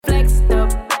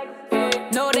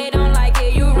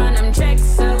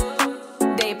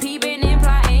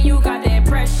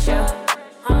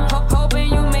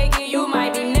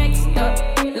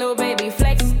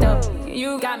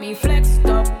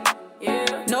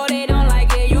know they don't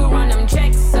like it, you run them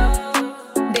checks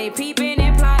up. They peeping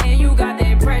and plotting, you got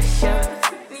that pressure.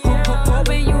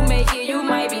 Hoping you make it, you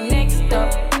might be next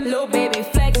up. Little baby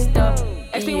flexed up.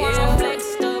 XP yeah.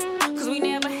 Flexed up, cause we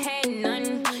never had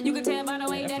none. You can tell by the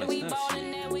way that we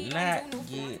ballin' that we not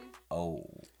get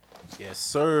old. Yes,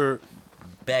 sir.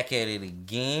 Back at it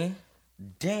again.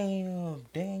 Damn,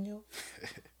 Daniel.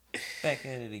 Back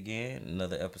at it again.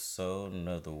 Another episode,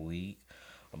 another week.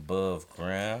 Above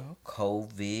ground,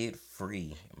 COVID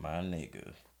free, my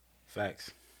nigga.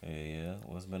 Facts. Yeah.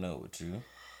 What's been up with you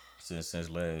since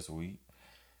last week?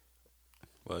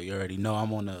 Well, you already know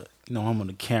I'm on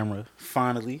the camera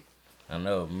finally. I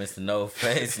know, Mr. No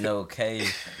Face, No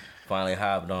Case finally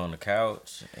hopped on the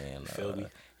couch and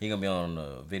he gonna be on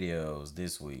the videos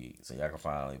this week, so y'all can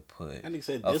finally put a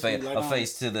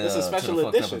face to the fucked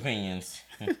up opinions.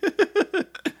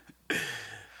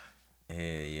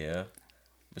 Yeah.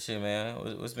 But shit, man,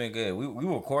 what's been good? We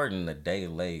recording a day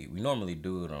late. We normally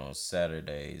do it on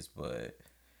Saturdays, but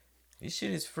this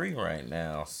shit is free right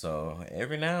now. So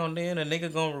every now and then a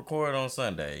nigga gonna record on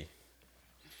Sunday.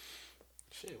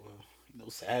 Shit, well,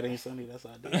 Saturday and Sunday, that's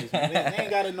our days. They ain't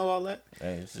gotta know all that.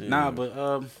 Hey, shit. Nah,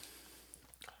 but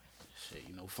shit,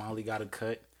 finally got a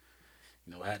cut.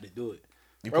 I had to do it.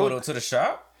 You pulled up to the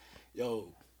shop? Yo.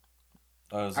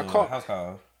 Was it a house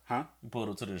call? Huh? You pulled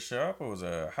up to the shop or was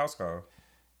it a house call?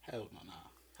 Hell no, nah.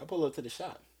 I pulled up to the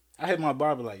shop. I hit my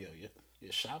barber like, yo,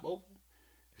 your shop open?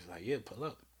 He's like, yeah, pull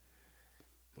up.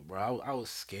 But bro, I was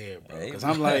scared, bro, because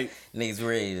I'm like, niggas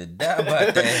ready to die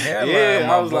about that hairline. Yeah,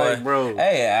 my I was boy. like, bro,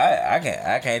 hey,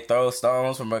 I can't throw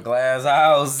stones from a glass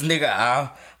house,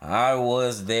 nigga. I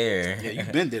was there. Yeah,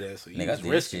 you been to that, so you nigga, was I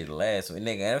did risking shit last week,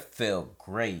 nigga. It felt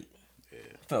great. Yeah,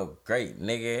 it felt great,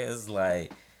 nigga. It's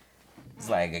like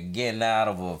a getting out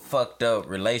of a fucked up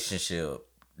relationship.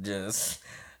 Just.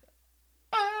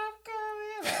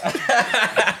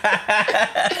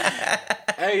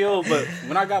 Hey yo, but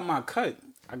when I got my cut,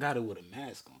 I got it with a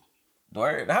mask on.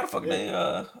 Word? How the fuck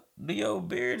they do your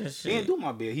beard and shit? He didn't do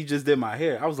my beard. He just did my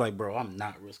hair. I was like, bro, I'm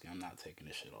not risking. I'm not taking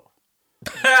this shit off.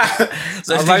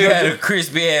 So you had a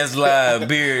crispy ass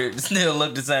beard, still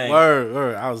look the same.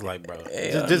 Word. I was like, bro,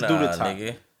 just do the top.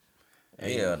 Nigga.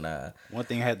 Hell nah. One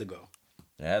thing had to go.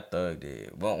 Yeah, I thugged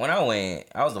it. But when I went,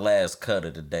 I was the last cut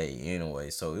of the day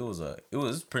anyway, so it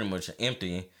was pretty much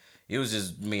empty. It was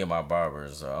just me and my barber,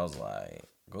 so I was like,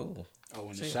 cool.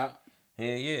 Oh, in the shop?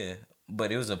 Hell yeah.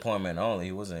 But it was appointment only.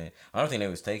 It wasn't. I don't think they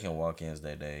was taking walk-ins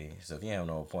that day. So if you have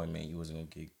no appointment, you wasn't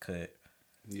gonna get cut.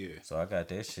 Yeah. So I got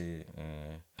that shit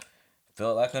and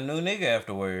felt like a new nigga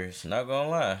afterwards. Not gonna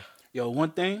lie. Yo,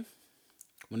 one thing,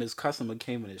 when this customer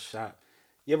came in the shop,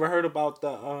 you ever heard about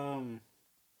the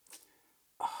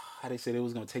how they said it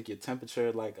was gonna take your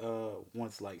temperature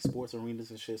once like sports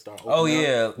arenas and shit start opening? Oh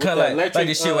yeah, kind of like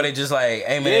this shit where they just like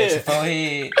aiming at your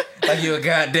forehead like you a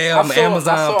goddamn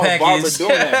Amazon package.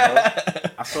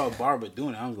 I saw a barber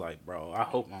doing it. I was like, bro, I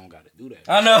hope I don't gotta do that.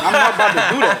 I know. I'm not about to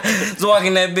do that. So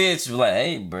walking that bitch like,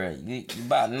 hey, bro, you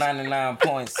about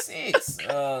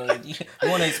 99.6. You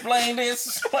want to explain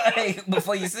this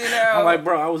before you sit down? I'm like,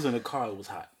 bro, I was in the car. It was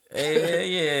hot.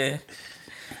 Yeah.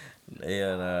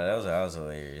 Yeah, nah, that was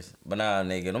hilarious. But nah,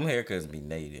 nigga, them haircuts be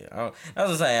native. I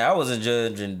was saying, I wasn't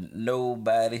judging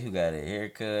nobody who got a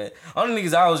haircut. Only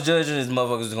niggas I was judging is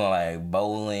motherfuckers who going like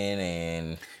bowling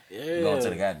and going to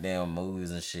the goddamn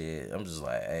movies and shit. I'm just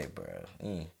like, hey, bro,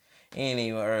 ain't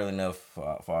even early enough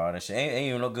for all that shit. Ain't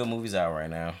even no good movies out right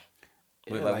now.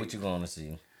 Yeah, what you going to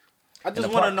see? I just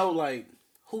want to know, like,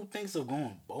 who thinks of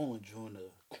going bowling during the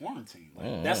quarantine?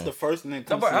 Like, that's the first thing that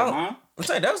comes to your mind. I'm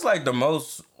saying that was like the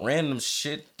most random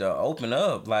shit to open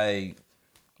up, like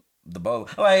the bowl.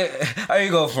 Like, how you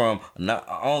go from not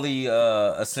only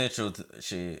essential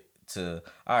shit to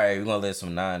all right, we're gonna let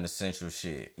some non-essential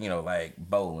shit, like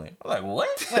bowling. I'm like, what?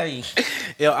 Like,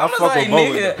 yeah, I fuck with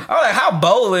bowling. Nigga, I'm like, how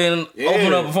bowling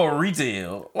open up before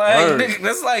retail? Like, nigga,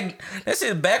 that's like that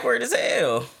shit backward as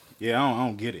hell. Yeah, I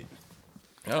don't get it.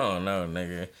 I don't know,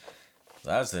 nigga.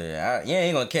 So I said, you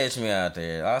ain't gonna catch me out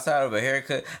there. Outside of a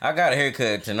haircut, I got a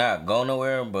haircut to not go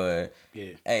nowhere, but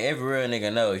hey, every real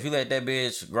nigga know if you let that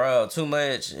bitch grow out too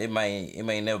much, it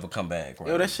may never come back. Right?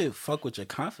 Yo, that shit fuck with your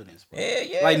confidence, bro.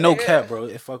 Yeah. Like, no cap, bro.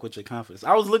 It fuck with your confidence.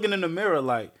 I was looking in the mirror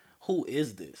like, who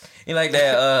is this? You like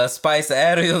that Spice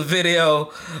Adderall video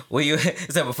where you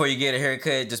said before you get a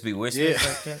haircut, just be whispering.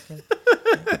 Yeah. Can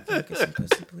I get some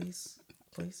pussy, please?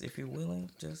 Please, if you're willing,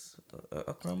 just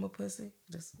a crumb of pussy,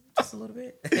 just a little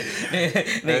bit. Then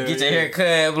get your hair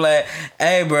cut, like,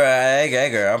 hey, bro, hey,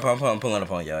 girl, I'm pulling up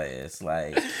on your ass.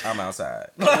 Like, I'm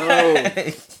outside. No.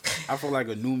 I feel like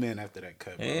a new man after that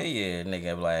cut, bro. Yeah,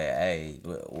 nigga be like, hey,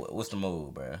 what's the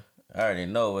move, bro? I already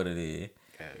know what it is.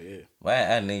 Yeah. But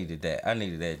I needed that. I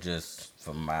needed that just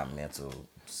for my mental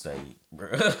state,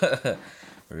 bro.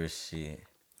 Real shit.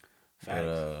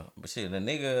 But shit, the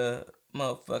nigga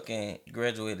motherfucking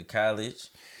graduated college.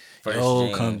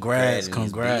 Yo,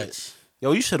 congrats.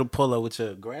 Yo, you should have pulled up with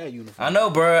your grad uniform. I know,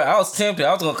 bro. I was tempted.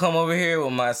 I was gonna come over here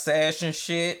with my sash and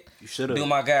shit. You should have. Do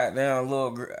my goddamn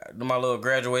little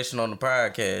graduation on the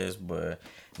podcast, but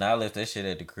now I left that shit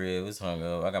at the crib. It's hung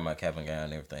up. I got my cap and gown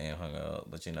and everything hung up,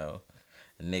 but you know,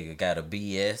 the nigga got a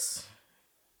BS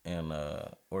in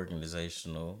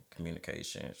organizational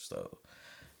communication. So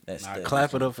that's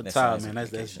clap it up for Ty, man.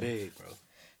 That's big, bro.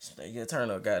 Yeah,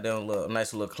 turn up, goddamn,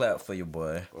 nice little clap for your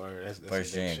boy. That's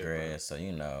First gen grad, so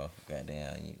you know,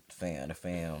 goddamn, the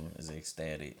fam is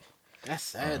ecstatic. That's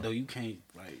sad though. You can't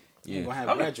you gonna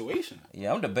have graduation.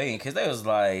 I'm debating because they was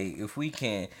like, if we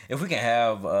can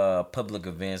have public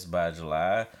events by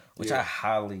July, which I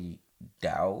highly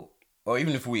doubt, or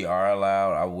even if we are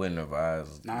allowed, I wouldn't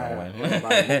advise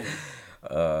going.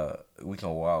 We can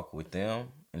walk with them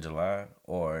in July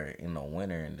or in the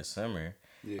winter in December.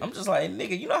 Yeah. I'm just like,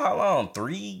 nigga, you know how long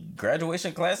 3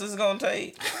 graduation classes is gonna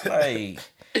take? Like,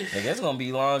 nigga, it's gonna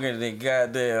be longer than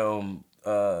goddamn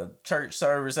church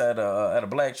service at a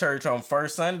black church on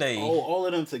first Sunday. Oh, all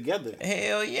of them together.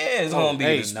 Hell yeah, it's gonna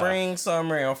be the spring,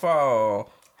 summer, and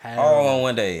fall all on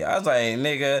one day. I was like,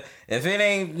 nigga, if it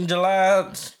ain't in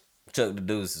July, chuck the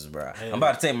deuces, bro. I'm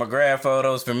about to take my grad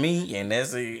photos for me, and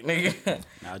that's it, nigga.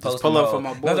 Nah, just pull up for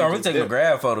my boy. No, I'm taking the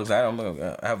grad photos. I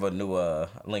have a new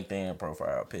LinkedIn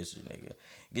profile picture, nigga.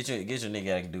 Get your nigga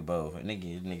that can do both. A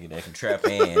nigga that can trap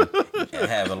in and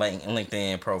have a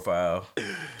LinkedIn profile.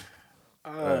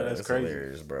 That's crazy,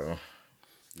 hilarious, bro.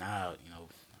 Nah,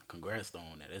 congrats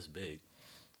on that. That's big.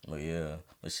 Well, yeah,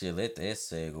 but shit, let that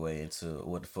segue into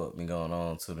what the fuck been going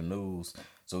on to the news.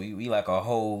 So we like a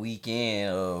whole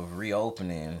weekend of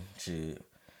reopening shit.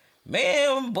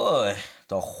 Man, boy,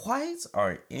 the whites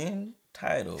are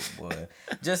entitled, boy.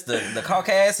 Just the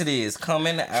caucasity is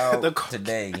coming out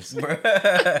today, bro.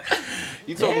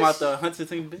 You talking about the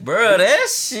Huntington bitch? Bro, that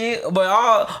shit, but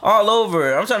all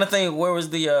over. I'm trying to think where was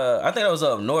the, I think it was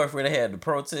up north where they had the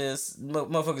protests.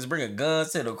 Motherfuckers bringing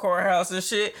guns to the courthouse and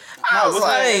shit. I was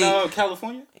like, that in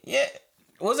California? Yeah.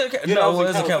 Was it? No, it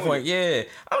was in California. Yeah.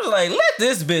 I was like, let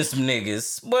this be some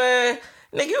niggas. Boy,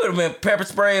 nigga, you would have been pepper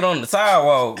sprayed on the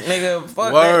sidewalk. Nigga,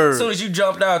 fuck that. As soon as you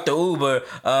jumped out the Uber,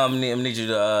 I need you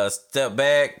to step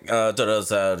back to the other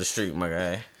side of the street, my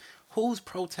guy. Who's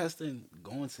protesting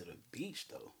going to the beach,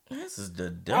 though? This is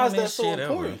the dumbest shit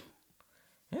ever.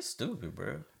 It's stupid,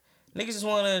 bro. Niggas just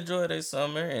want to enjoy their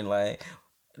summer and like...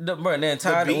 Bro, they're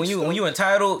entitled. When you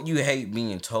entitled, you hate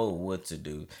being told what to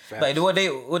do. Facts. Like what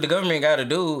the government got to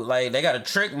do, like they got to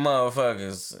trick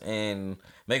motherfuckers and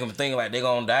make them think like they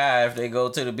gonna die if they go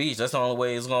to the beach. That's the only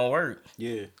way it's gonna work.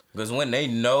 Yeah. Because when they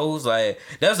knows, like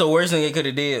that's the worst thing they could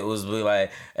have did was be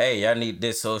like, hey, y'all need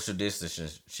this social distancing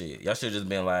shit. Y'all should just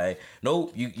been like,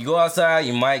 nope, you go outside,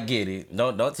 you might get it.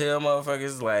 Don't tell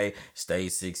motherfuckers like stay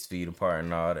 6 feet apart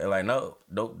and all that. Like no,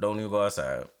 don't even go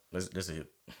outside. That's it.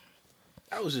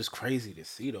 That was just crazy to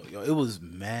see though, yo. It was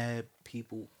mad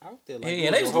people out there, like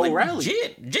yeah, they was like rally.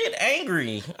 Legit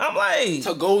angry. I'm like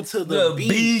to go to the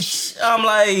beach. I'm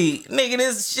like, nigga,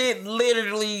 this shit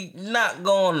literally not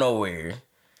going nowhere.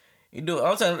 You do.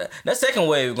 I'm telling you, that second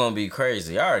wave is gonna be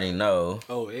crazy. I already know.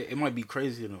 Oh, it might be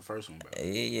crazier than the first one, bro.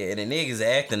 Yeah, the niggas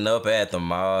acting up at the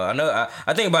mall. I know.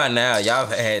 I think by now y'all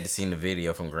had to seen the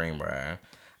video from Greenbrier.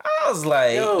 I was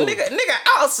like, nigga,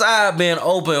 outside been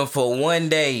open for 1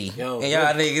 day. And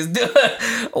y'all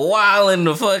niggas wilding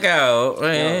the fuck out,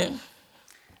 man.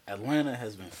 Atlanta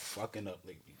has been fucking up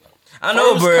lately, bro. I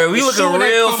know, bro. We looking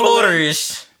real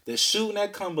Florida-ish. The shooting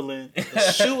at Cumberland, the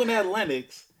shooting at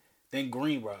Lenox, then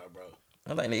Greenbrier, bro.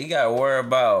 I'm like, nigga, you gotta worry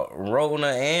about Rona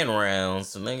and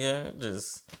rounds, nigga.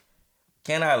 Just,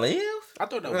 can I live? I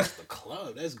thought that was the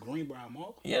club. That's Greenbrier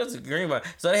Mall. Yeah, it's a Greenbrier.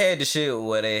 So they had the shit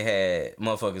where they had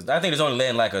motherfuckers. I think there's only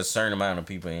letting like a certain amount of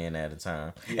people in at a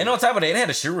time. Yeah. And on top of that, they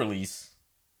had a shoe release.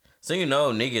 So you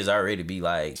know niggas already be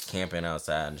like camping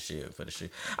outside and shit for the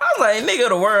shit. I was like, nigga,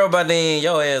 the world about then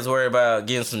your ass worry about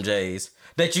getting some J's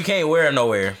that you can't wear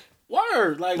nowhere.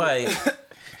 Word. Like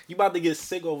you about to get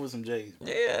sick over some J's, bro.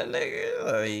 Yeah, nigga.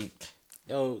 Like...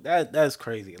 Yo, that's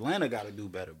crazy. Atlanta got to do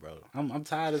better, bro. I'm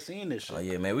tired of seeing this shit. Oh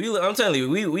yeah, man. I'm telling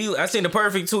you, I seen the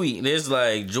perfect tweet. It's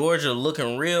like Georgia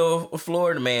looking real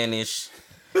Florida man-ish.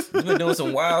 He's been doing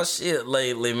some wild shit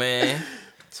lately, man.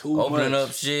 Opening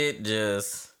up shit,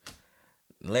 just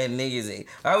letting niggas.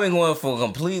 I been going from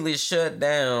completely shut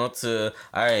down to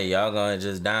all right, y'all gonna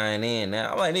just dine in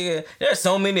now. I'm like, nigga, there's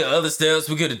so many other steps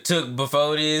we could have took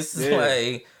before this. Yeah.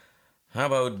 Like, how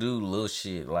about do little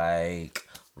shit like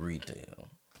retail?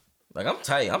 Like I'm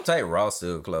tight. Raw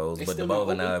still closed, but the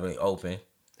bowling alley open.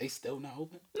 They still not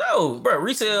open? No, bro,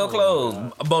 retail closed,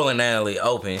 bowling alley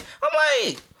open. I'm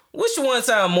like, which one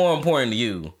sound more important to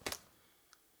you?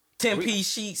 10-piece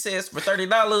sheet sets for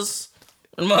 $30.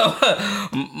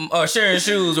 Or sharing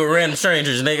shoes with random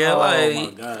strangers, nigga.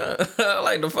 My God.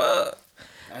 Like the fuck.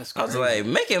 That's crazy. I was like,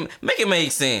 make it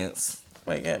make sense.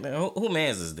 Like, goddamn, who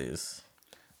mans is this?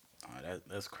 Oh,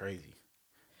 that's crazy.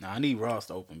 Nah, I need Ross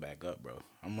to open back up, bro.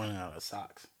 I'm running out of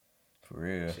socks. For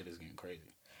real. Shit is getting crazy.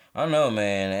 I don't know,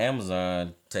 man.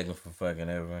 Amazon taking for fucking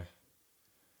ever.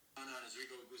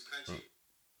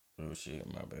 Oh shit,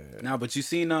 my bad. Nah, but you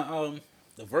seen the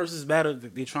versus battle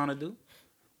that they trying to do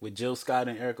with Jill Scott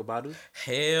and Erykah Badu?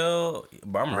 Hell,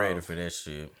 but I'm ready for that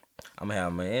shit. I'm gonna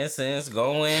have my incense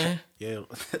going. Yeah,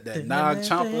 that Nog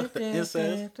Chomper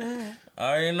incense. I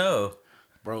already know.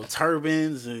 Bro,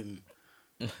 turbans and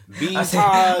bean I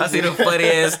pies. see the funny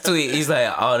ass tweet. He's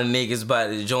like, all the niggas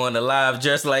about to join the live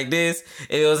dressed like this.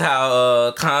 It was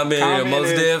how Common and Mos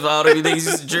Def, all the niggas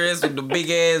used to dress with the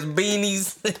big ass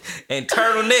beanies and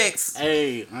turtlenecks.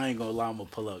 Hey, I ain't gonna lie, I'm gonna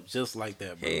pull up just like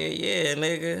that, bro. Yeah,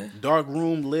 nigga. Dark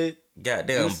room lit.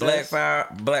 Goddamn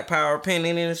Black Power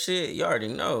penning and shit. You already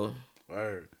know.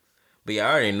 Word. But you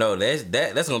already know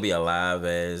that's gonna be a live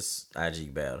ass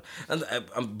IG battle.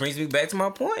 And brings me back to my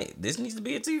point. This needs to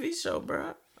be a TV show,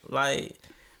 bro. Like,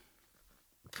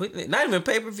 not even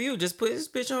pay-per-view. Just put this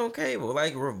bitch on cable,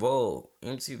 like Revolt,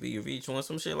 MTV, or VH1,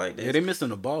 some shit like that. Yeah, they missing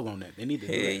the ball on that. They need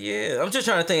to. Yeah, yeah. I'm just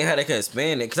trying to think how they can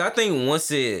expand it, because I think once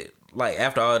it, like,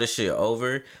 after all this shit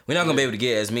over, we're not gonna be able to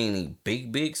get as many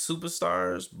big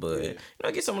superstars, but you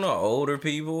know, get some of the older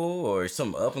people or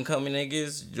some up and coming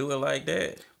niggas do it like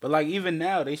that. But like even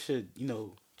now, they should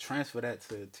transfer that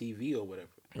to TV or whatever.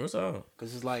 What's up?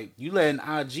 Because it's like you letting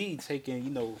IG taking I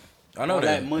know all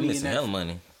that money and and hell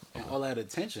money and all that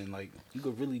attention. Like you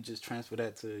could really just transfer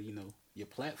that to your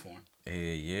platform.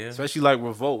 Yeah. Especially like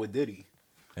Revolt with Diddy.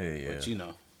 Yeah. But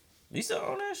you still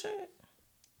on that shit?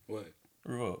 What?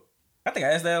 Revolt. I think I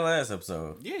asked that last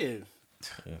episode. Yeah.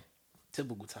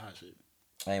 Typical Ty shit.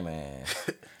 Hey man,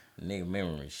 nigga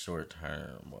memory short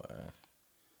term, boy.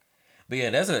 But yeah,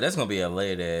 that's gonna be a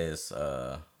late ass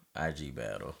IG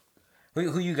battle.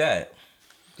 Who you got?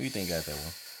 Who you think got that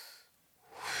one?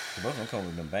 They both gonna come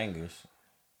with them bangers.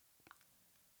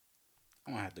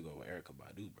 I'm gonna have to go with Erykah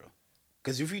Badu, bro.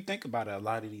 Because if you think about it, a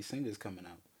lot of these singers coming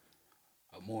out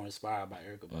are more inspired by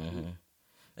Erykah Badu. Mm-hmm.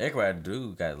 Erykah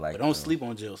Badu got like. But don't sleep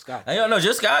on Jill Scott. I don't know.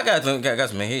 Jill Scott got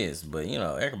some hits, but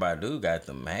Erykah Badu got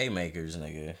them haymakers,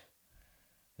 nigga.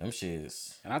 Them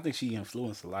shits. And I think she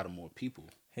influenced a lot of more people.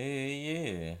 Hell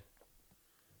yeah.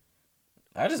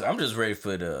 I'm just ready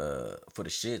for the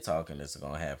shit talking that's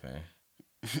gonna happen.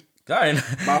 By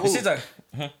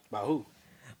who? By who?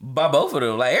 By both of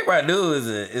them. Like Erykah Badu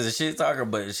is a shit talker,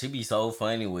 but she be so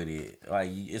funny with it. Like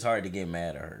it's hard to get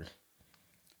mad at her.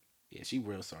 Yeah, she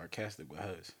real sarcastic with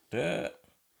hers. Yeah.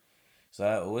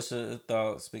 So what's your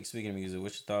thoughts? Speaking of music,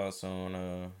 what's your thoughts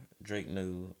on Drake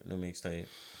new mixtape?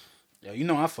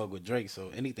 Yo, I fuck with Drake, so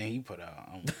anything he put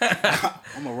out,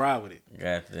 I'm gonna ride with it.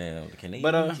 Goddamn,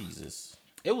 Canadian Jesus.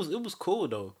 It was cool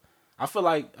though. I feel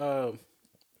like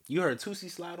you heard Tootsie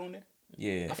Slide on there.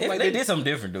 Yeah, I feel like they did something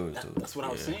different to it too. That's what I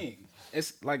was saying.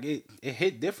 It's like it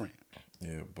hit different.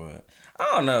 Yeah, but I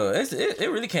don't know. It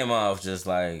really came off just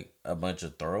like a bunch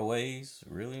of throwaways.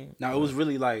 Really. Now it was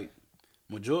really like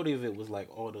majority of it was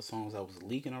like all the songs that was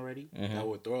leaking already that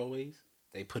were throwaways.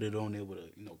 They put it on there with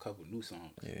a couple new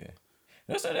songs. Yeah.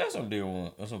 That's some good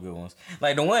ones. That's some good ones.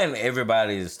 Like the one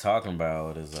everybody is talking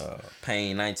about is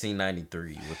Pain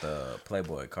 1993 with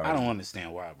Playboy Cardi. I don't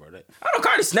understand why, bro. I don't.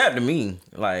 Cardi snapped to me.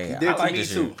 Like he did I like to me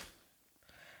this too. shit.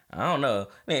 I don't know.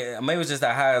 Maybe it was just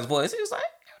the highest voice. He was like.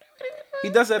 He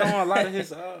does that on a lot of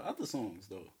his other songs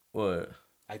though. What?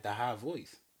 Like the high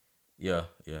voice. Yeah.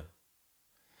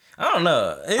 I don't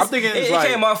know. I'm thinking it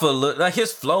came off a look like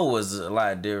his flow was a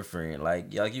lot different.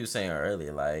 Like you were saying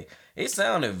earlier, like it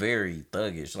sounded very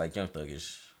thuggish, like Young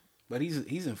Thuggish. But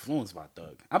he's influenced by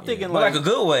Thug. I'm thinking like a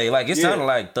good way. Like it sounded Yeah.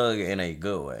 like Thug in a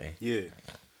good way. Yeah.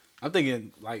 I'm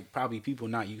thinking like probably people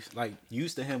not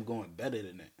used to him going better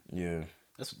than that. Yeah.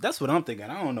 That's what I'm thinking.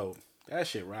 I don't know. That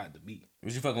shit ride the beat.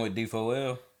 Was you fucking with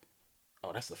D4L?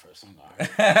 Oh, that's the first song I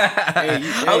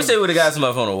heard. I wish they would have got some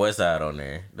up on the West Side on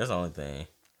there. That's the only thing.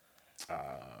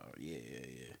 Yeah.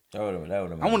 That would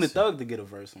have. I wanted Thug to get a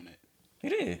verse on it. He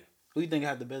did. Who you think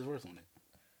had the best verse on it?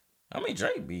 I mean,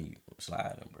 Drake be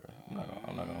sliding, bro. I'm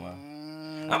not gonna lie.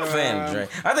 I'm a fan of Drake.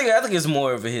 I think it's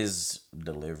more of his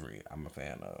delivery. I'm a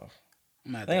fan of.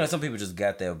 I think some people just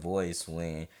got that voice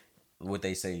when what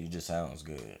they say just sounds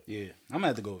good. Yeah, I'm gonna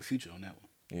have to go with Future on that one.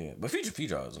 Yeah, but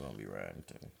Future always gonna be riding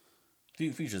too.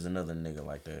 Future's another nigga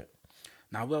like that.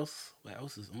 Now what else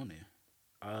is on there?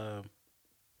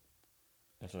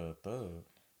 That's a thug.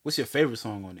 What's your favorite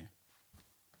song on there?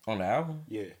 On the album?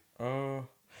 Yeah. I'm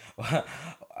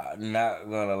not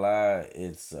gonna lie,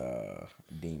 it's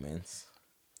Demons.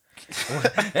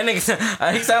 That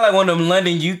nigga, he sound like one of them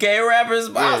London UK rappers,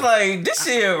 but I was like, this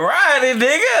shit riding, nigga.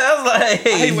 I was like, I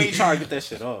hate when you try to get that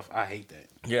shit off. I hate that.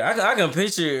 Yeah, I can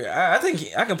picture. I think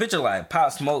I can picture like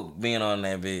Pop Smoke being on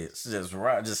that bitch, just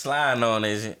sliding on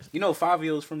that shit. You know,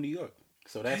 5-Year-O's from New York,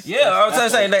 so that's I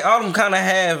was saying they all them kind of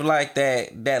have like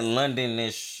that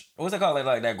Londonish. What's it called?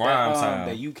 Like that grime sound.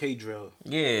 That UK drill.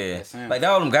 Yeah, like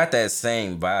all of them got that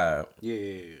same vibe.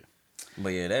 Yeah. But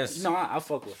yeah, that's. You know, I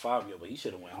fuck with 5-Year, but he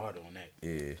should have went harder on that.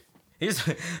 Yeah.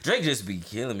 Drake just be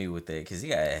killing me with that because he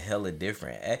got a hella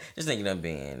different. Just thinking of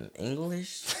being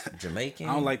English, Jamaican.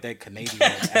 I don't like that Canadian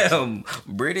accent.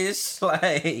 British.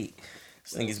 Like,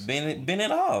 this nigga's been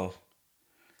it all.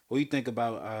 What do you think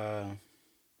about?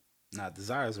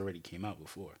 Desires already came out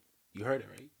before. You heard it,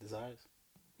 right? Desires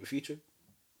with Future.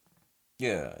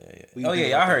 Yeah. Oh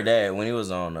yeah, I heard that when he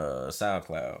was on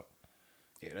SoundCloud.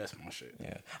 Yeah, that's my shit.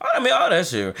 Yeah, I mean all that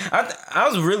shit. I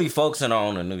was really focusing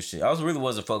on the new shit.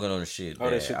 Wasn't focusing on the shit.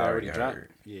 That shit that already dropped. Heard.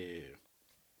 Yeah.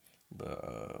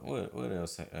 But what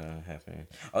else happened?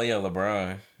 Oh yeah,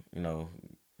 LeBron.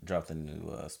 Dropped the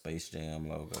new Space Jam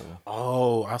logo.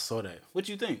 Oh, I saw that. What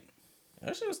you think?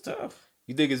 That shit was tough.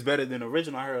 You think it's better than the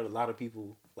original? I heard a lot of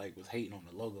people was hating on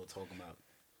the logo, talking about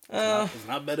it's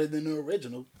not better than the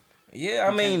original. Yeah,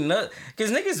 I mean,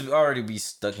 because niggas already be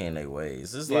stuck in their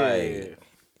ways. It's like.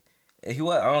 I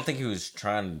don't think he was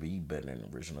trying to be better than the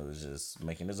original. He was just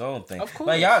making his own thing. Of course.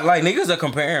 Like y'all, niggas are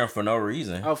comparing for no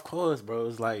reason. Of course, bro.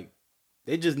 It's like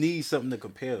they just need something to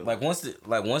compare. Like once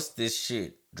this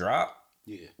shit drop,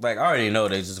 yeah. Like I already know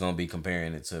they just gonna be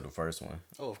comparing it to the first one.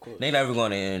 Oh, of course. They never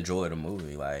gonna enjoy the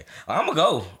movie. Like I'm gonna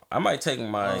go. I might take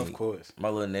my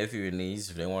little nephew and niece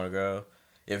if they want to go.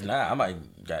 If not, I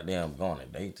might goddamn go on a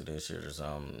date to this shit or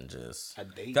something. Just a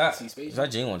date to see Space Jam? I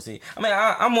genuinely want to see. I mean,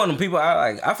 I'm one of the people.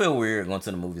 I feel weird going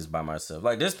to the movies by myself.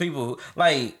 Like there's people who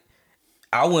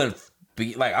I wouldn't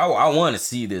be like I want to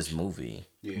see this movie,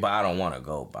 but I don't want to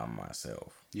go by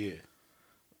myself. Yeah.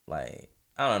 Like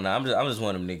I don't know. I'm just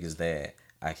one of them niggas that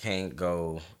I can't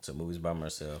go to movies by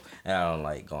myself, and I don't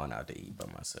like going out to eat by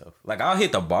myself. Like I'll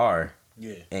hit the bar.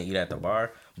 Yeah. And eat at the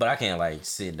bar. But I can't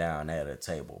sit down at a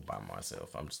table by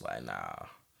myself. I'm just like, nah.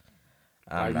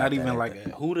 I'm not even like a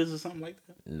Hooters or something like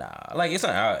that? Nah. It's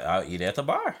not I'll eat at the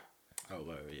bar. Oh,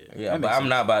 well, yeah. Yeah, but I'm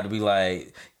not about to be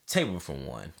like, table for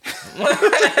one.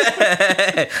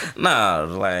 Nah,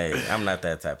 I'm not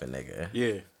that type of nigga.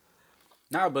 Yeah.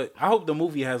 Nah, but I hope the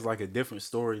movie has a different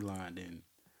storyline than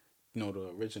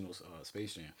the original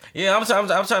Space Jam. Yeah, I'm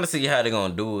trying to see how they're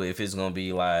gonna do it. If it's gonna be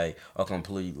a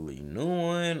completely new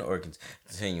one or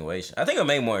continuation. I think it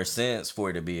make more sense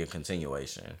for it to be a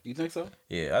continuation. You think so?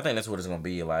 Yeah, I think that's what it's gonna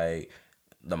be. Like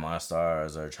the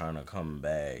Monstars are trying to come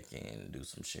back and do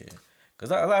some shit. Cause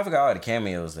I forgot all the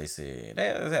cameos they said. They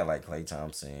had Klay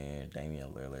Thompson,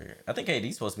 Damian Lillard. I think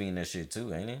KD's supposed to be in that shit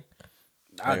too, ain't he?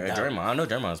 Draymond. I know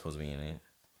Draymond's supposed to be in it.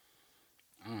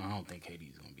 I don't think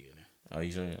KD's gonna be in there. Oh, you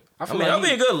sure? I mean, that'll be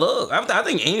a good look. I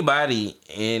think anybody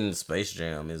in Space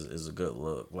Jam is a good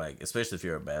look. Especially if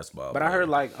you're a basketball player. I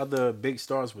heard other big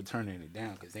stars were turning it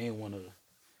down because they didn't want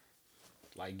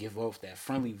to give off that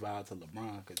friendly vibe to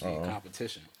LeBron because they're in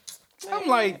competition. I'm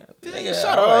like,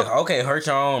 shut up. Okay, hurt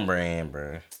your own brand,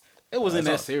 bro. It wasn't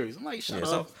that serious. I'm like, shut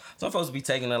up. Some folks be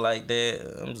taking it like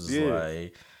that. I'm just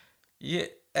like, yeah.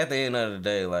 At the end of the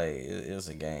day, it's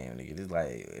a game, nigga. It's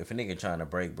if a nigga trying to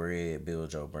break bread,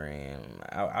 build your brand,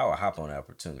 I would hop on the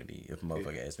opportunity. If a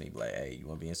motherfucker ask me, hey, you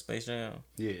want to be in Space Jam?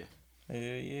 Yeah.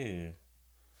 Yeah.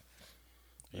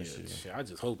 Shit, I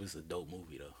just hope it's a dope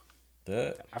movie, though.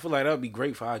 That? I feel like that would be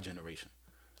great for our generation.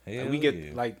 We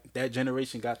get, that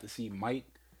generation got to see Mike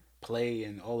play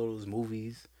in all of those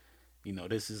movies.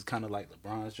 This is kind of like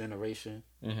LeBron's generation.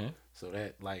 Mm-hmm. So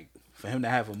that, for him to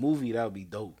have a movie, that would be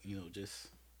dope, just...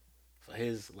 for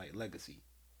his legacy.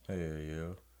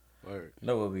 Yeah. Word.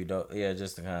 That would be dope. Yeah,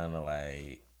 just to kind of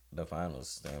the final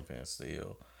stamp and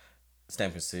seal.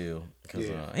 Because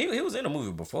he was in a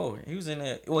movie before. He was in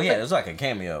that. Well, yeah, it was a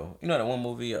cameo. You know that one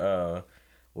movie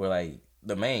where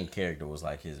the main character was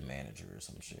his manager or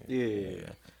some shit.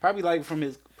 Yeah. Probably from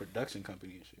his production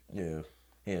company and shit. Yeah.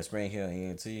 Yeah, Spring Hill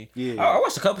ENT. Yeah. I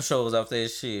watched a couple shows off that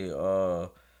shit.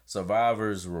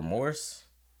 Survivor's Remorse.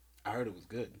 I heard it was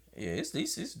good. Yeah, it's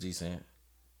decent. It's decent.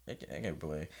 I can't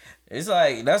play. It's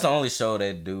like that's the only show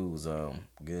that dude's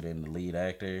good in the lead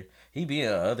actor. He be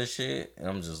in other shit, and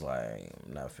I'm just like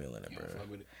I'm not feeling it, bro.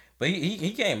 But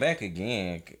he came back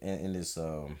again in this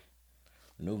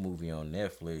new movie on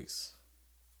Netflix.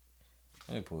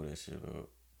 Let me pull this shit up.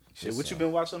 Shit, what you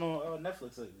been watching on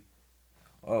Netflix lately?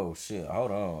 Oh shit,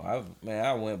 hold on.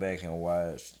 I went back and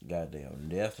watched goddamn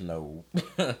Death Note.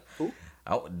 Who?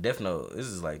 Death Note. This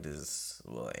is like this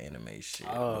little anime shit.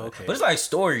 Oh, okay. But it's like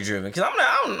story driven. Cause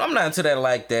I'm not into that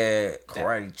like that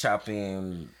karate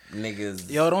chopping niggas.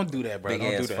 Yo, don't do that, bro. Big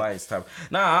don't ass do that. fights type.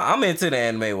 Nah, I'm into the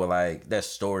anime with like that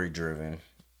story driven.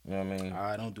 You know what I mean?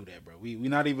 I don't do that, bro. We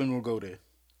not even gonna go there.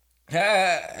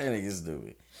 That niggas do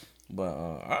it. But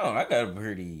I don't know, I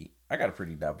got a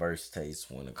pretty diverse taste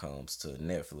when it comes to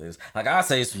Netflix. Like I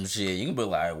say some shit, you can be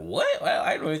like, "What? Well,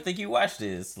 I don't even think you watched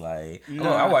this." Like,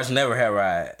 I watched Never Have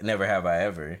I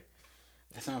Ever.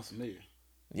 That sounds familiar.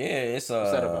 Yeah, it's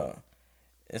What's that about?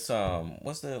 It's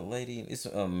what's the lady? It's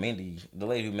Mindy, the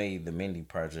lady who made the Mindy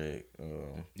Project.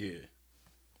 Yeah.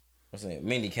 What's that?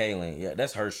 Mindy Kaling. Yeah,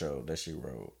 that's her show that she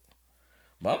wrote.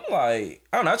 But I'm like,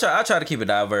 I don't know. I try to keep a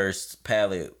diverse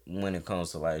palette when it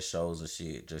comes to like shows and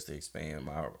shit, just to expand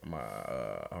my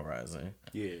horizon.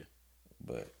 Yeah.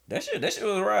 But that shit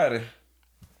was riding.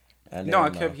 I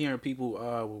kept hearing people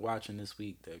were watching this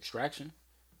week The Extraction.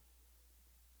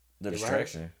 The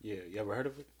Distraction. Yeah, you ever heard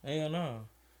of it? Hell no.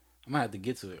 I might have to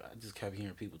get to it. I just kept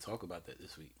hearing people talk about that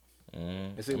this week.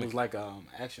 They said it was like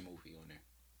action movie on there.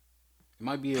 It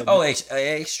might be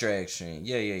Extraction.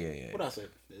 Yeah. What I said?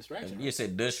 The Extraction? You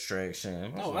said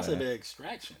Distraction. No, I said The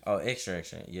Extraction. Oh,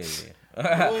 Extraction. Yeah.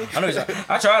 I know.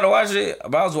 I tried to watch it,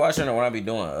 but I was watching it when I be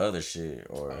doing other shit,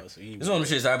 or it's one of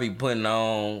the shits I be putting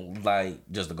on like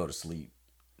just to go to sleep,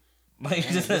 like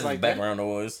just like background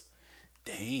noise.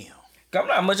 Damn. I'm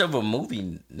not much of a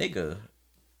movie nigga.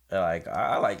 Like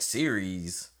I like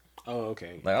series. Oh,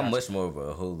 okay. Like I'm much more of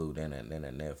a Hulu than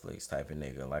a Netflix type of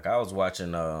nigga. Like I was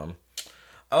watching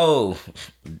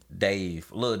Dave,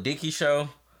 Lil Dicky show,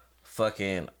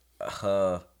 fucking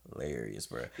hilarious,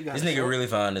 bro. This nigga really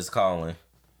found his calling.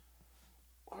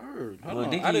 Word. Lil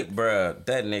Dicky, bruh,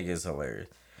 that nigga is hilarious.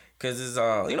 Cause it's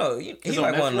he's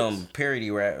like one of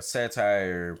them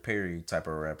satire parody type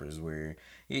of rappers where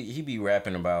he be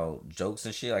rapping about jokes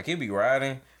and shit. Like he be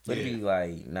riding, but he be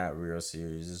like not real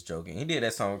serious, just joking. He did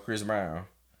that song with Chris Brown.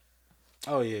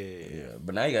 Oh yeah.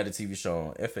 But now you got a TV show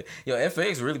on FX. Yo,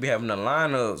 FX really be having the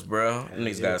lineups, bro. Them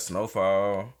niggas got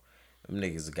Snowfall. Them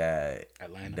niggas got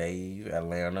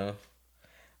Atlanta.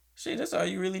 Shit, that's all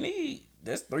you really need.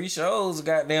 That's 3 shows,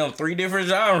 goddamn 3 different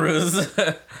genres.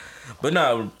 But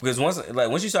no, because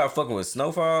once you start fucking with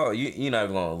Snowfall, you're not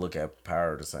even gonna look at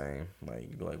Power the same.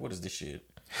 Like you be like, what is this shit?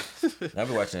 I've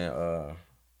been watching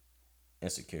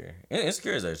Insecure.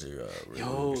 Insecure is actually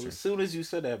really as soon as you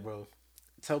said that, bro,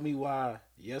 tell me why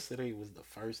yesterday was the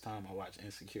first time I watched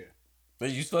Insecure.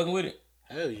 But you fucking with it?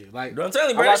 Hell yeah! Like I'm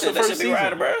telling you, bro, that shit be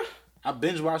riding, bro. I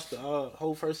binge watched the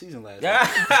whole first season last night.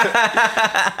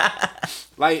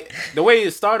 Like the way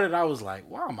it started, I was like,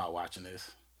 "Why am I watching this?"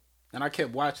 And I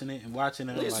kept watching it and watching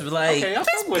it. It's like, okay, I'm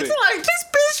fucking with it. Like this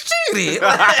bitch cheated.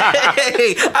 Like,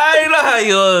 I know how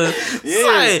you was. Yeah.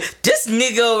 Like, this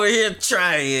nigga over here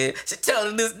trying. She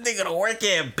telling this nigga to work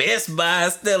at Best Buy,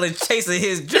 still and chasing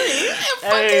his dream.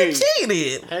 Fucking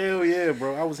cheated. Hell yeah,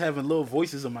 bro! I was having little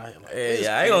voices in my head. Like,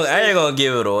 I ain't gonna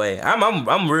give it away.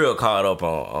 I'm real caught up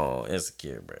on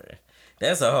Insecure, bro.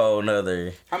 That's a whole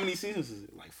nother. How many seasons is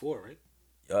it? Like 4, right?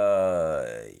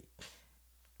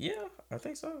 Yeah, I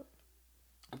think so.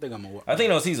 I think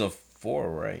on season 4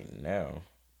 right now.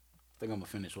 I think I'm gonna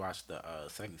finish watch the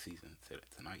second season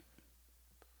tonight.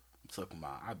 I'm talking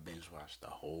about I binge watched the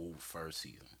whole first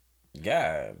season.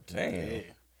 God damn.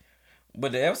 Yeah.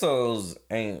 But the episodes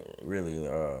ain't really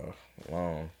long.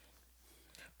 Well,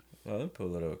 let me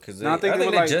pull it up because I think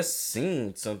they just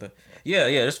seen something. Yeah,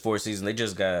 there's 4 seasons. They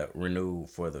just got renewed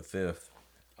for the 5th.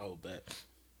 Oh, bet.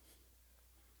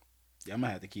 Yeah, I'm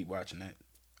gonna have to keep watching that.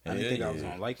 I didn't think I was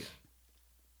gonna like it.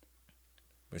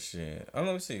 But shit, let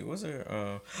me see. What's there?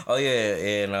 Oh yeah,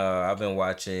 and I've been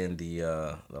watching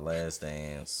the Last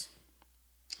Dance.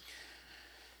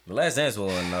 The Last Dance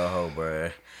was no hoe, bro.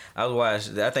 I was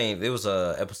watching. I think it was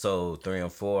episode 3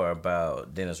 and 4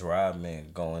 about Dennis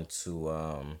Rodman going to.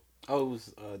 It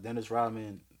was Dennis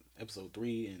Rodman episode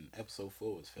 3 and episode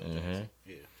 4 was Phil Jackson.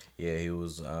 Yeah, he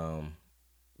was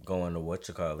going to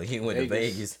he went to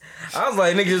Vegas. I was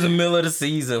like, niggas in the middle of the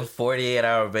season,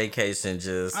 48-hour vacation,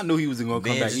 just I knew he wasn't gonna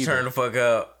come back. Turn the fuck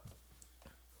up.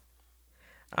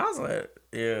 I was like,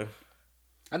 yeah.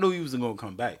 I knew he wasn't gonna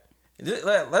come back.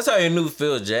 That's how you knew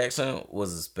Phil Jackson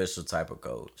was a special type of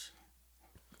coach.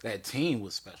 That team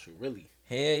was special, really.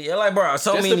 Hell yeah, like bro,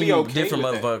 so Just many okay different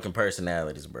motherfucking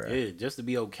personalities, bro. Yeah, just to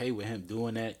be okay with him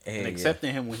doing that and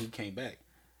accepting him when he came back.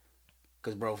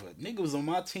 Cause bro, if a nigga was on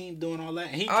my team doing all that,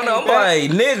 and he I know, I'm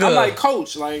like, nigga. I'm like,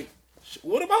 coach, like,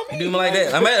 what about me? Do me like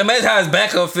that. Imagine how his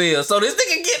backup feels. So this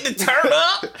nigga getting to turn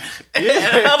up, and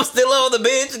I'm still on the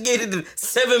bench getting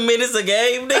 7 minutes a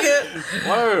game, nigga.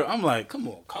 Word. I'm like, come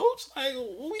on, coach. Like,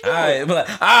 what we doing? All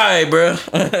right, bro.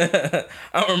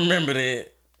 I remember that.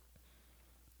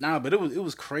 Nah, but it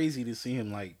was crazy to see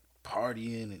him like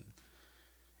partying and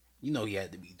he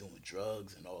had to be doing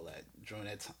drugs and all that during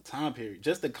that time period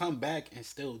just to come back and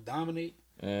still dominate.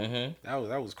 Mm-hmm.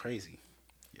 That was crazy.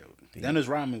 Yo, Dennis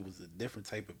Rodman was a different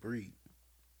type of breed.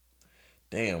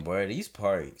 Damn, boy, these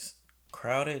parties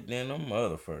crowded than a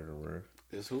motherfucker, bro.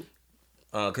 This who?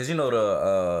 Cause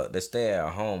the stay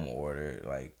at home order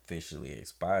like officially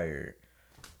expired.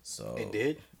 So it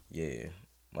did. Yeah.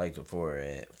 Like for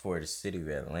the city of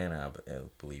Atlanta, I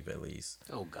believe at least.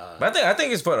 Oh God! But I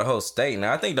think it's for the whole state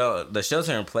now. I think the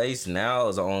shelter in place now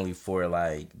is only for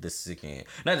like the sick and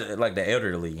not like the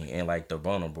elderly and like the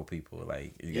vulnerable people.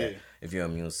 Like if your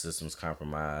immune system's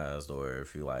compromised or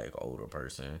if you like older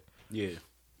person. Yeah.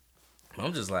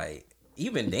 I'm just like,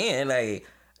 even then, like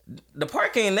the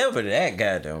park ain't never that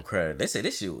goddamn crowded. They said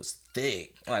this shit was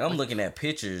thick. Like I'm looking at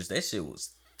pictures, that shit was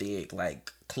thick. Like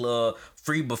club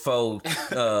free before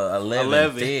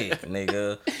 11 thick,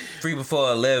 nigga. Free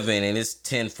before 11 and it's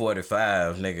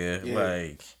 10:45, nigga. Yeah.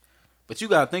 Like, but you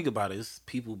gotta think about it. It's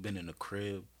people been in the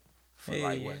crib for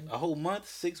what, a whole month,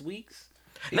 6 weeks.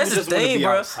 That's the thing,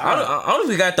 bro. I don't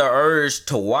even got the urge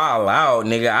to wild out,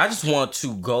 nigga. I just want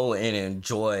to go and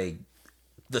enjoy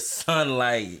the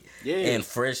sunlight and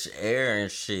fresh air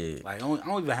and shit. Like I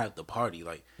don't even have to party.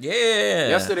 Like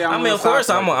yesterday, I mean, of course,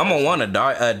 I'm gonna want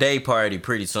a day party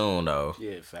pretty soon though.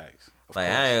 Yeah, facts. Like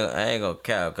I ain't gonna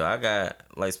count, cause I got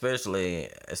like especially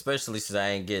since I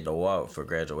ain't get to walk for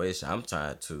graduation. I'm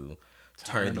trying to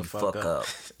turn the fuck up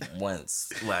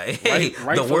once like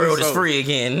the world is free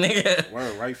again, nigga.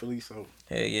 Word, rightfully so.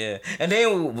 Hell yeah. And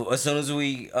then as soon as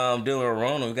we deal with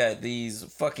Rona, we got these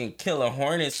fucking killer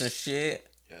hornets and shit.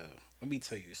 Let me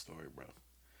tell you a story, bro.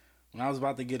 When I was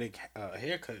about to get a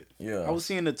haircut, I was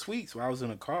seeing the tweets while I was in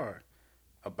the car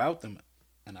about them,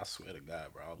 and I swear to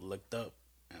God, bro, I looked up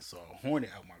and saw a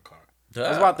hornet out my car. I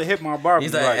was about to hit my barber.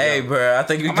 He's like, hey, bro, I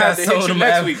think you got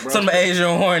some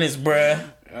Asian hornets, bro.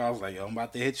 I was like, yo, I'm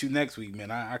about to hit you next week,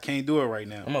 man. I can't do it right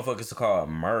now. Them motherfuckers are called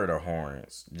murder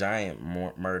hornets. Giant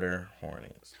murder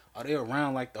hornets. Are they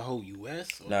around like the whole U.S.?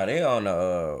 No, they on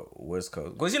the West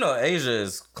Coast. Because, Asia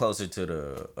is closer to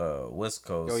the West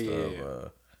Coast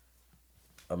of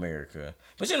America.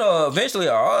 But, eventually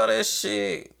all that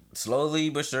shit slowly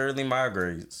but surely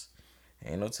migrates.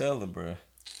 Ain't no telling, bro.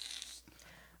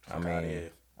 I mean,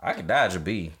 I can dodge a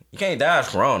bee. You can't dodge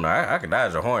Corona. I can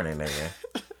dodge a hornet,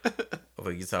 nigga.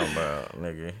 What you talking about,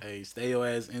 nigga? Hey, stay your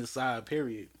ass inside,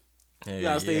 period. Yeah, you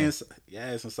gotta stay your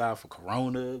ass inside for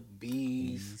Corona,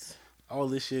 bees, all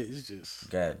this shit. It's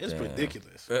just, it's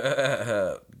ridiculous.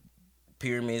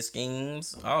 Pyramid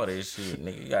schemes, all this shit,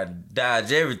 nigga. You gotta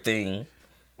dodge everything.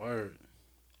 Word.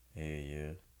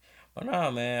 Yeah. Well, nah,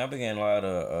 man, I've been getting a lot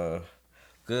of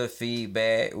good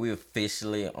feedback. We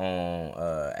officially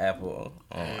on Apple,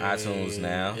 on iTunes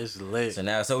now. It's lit.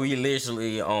 So we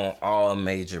literally on all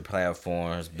major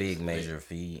platforms, big major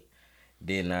feed.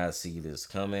 Did not see this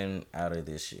coming out of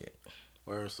this shit.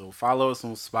 Word. So follow us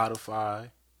on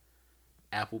Spotify,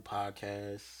 Apple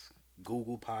Podcasts,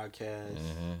 Google Podcasts.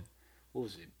 Mm-hmm. What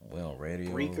was it? We on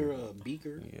radio.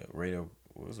 Beaker. Yeah, radio.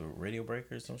 What was it? Radio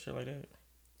Breaker or some shit like that.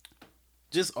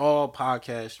 Just all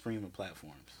podcast streaming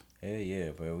platforms. Hell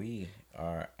yeah, but we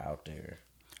are out there.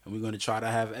 And we're gonna try to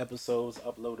have episodes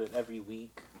uploaded every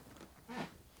week.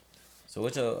 So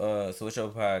what's your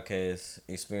podcast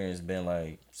experience been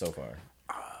like so far?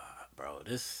 Bro,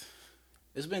 it's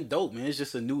been dope, man. It's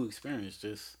just a new experience.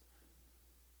 Just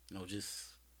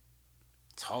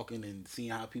talking and seeing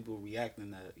how people react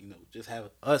and just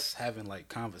having like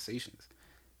conversations.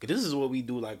 Cause this is what we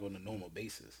do like on a normal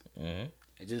basis. Mm-hmm.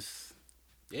 It just,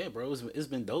 bro, it's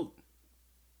been dope.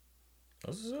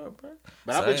 What's up, bro?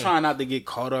 But I've been trying not to get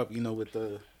caught up, with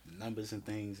the numbers and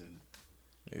things and.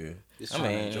 Yeah, you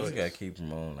just gotta keep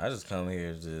them on. I just come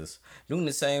here just doing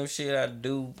the same shit I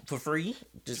do for free,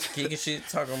 just kicking shit,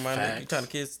 talking about it, trying to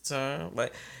kiss the time,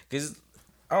 like, cause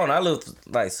I live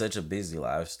like such a busy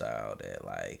lifestyle that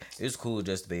like it's cool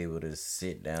just to be able to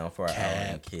sit down for an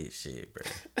hour and kick shit, bro.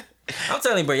 I'm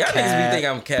telling you, bro, y'all niggas be think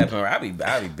I'm capping.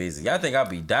 I be busy. Y'all think I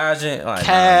be dodging? Like,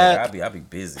 Cap. nah, I be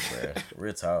busy, bro.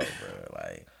 Real talk, bro.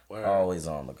 Like, always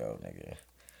on the go, nigga.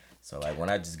 So like when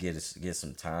I just get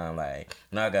some time, like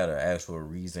when I got an actual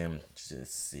reason,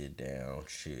 just sit down,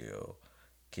 chill,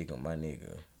 kick with my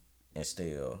nigga, and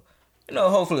still,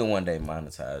 hopefully one day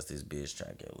monetize this bitch, try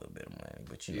to get a little bit of money.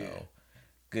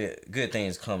 But good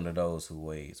things come to those who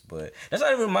wait. But that's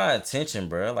not even my intention,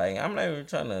 bro. Like I'm not even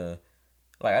trying to,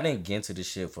 like I didn't get into this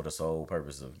shit for the sole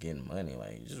purpose of getting money.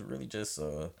 Like just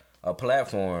a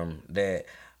platform that.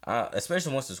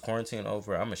 Especially once this quarantine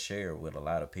over, I'm gonna share it with a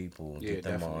lot of people, get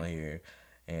them on here,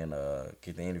 and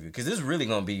get the interview. Because this is really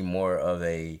gonna be more of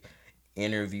a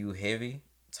interview heavy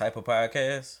type of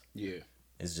podcast. Yeah,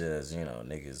 it's just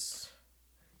niggas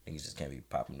just can't be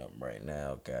popping up right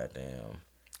now. Goddamn,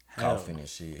 coughing and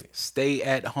shit. Stay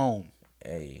at home.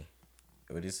 Hey,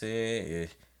 what it said?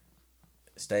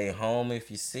 Stay home if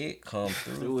you sick. Come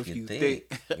through if you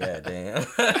thick. Goddamn.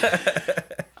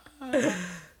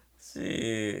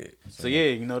 Shit. So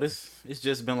yeah, it's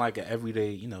just been like an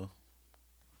everyday,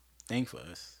 thing for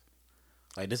us.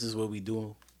 Like this is what we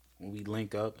do when we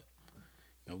link up.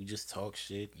 We just talk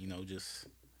shit, just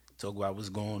talk about what's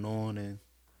going on, and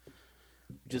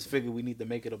just figure we need to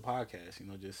make it a podcast.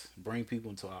 Just bring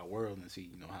people into our world and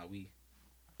see,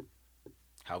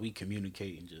 how we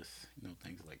communicate and just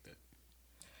things like that.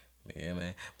 Yeah,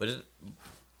 man. But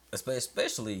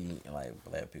especially like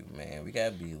black people, man, we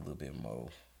gotta be a little bit more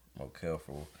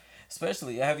careful.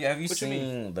 Especially, have you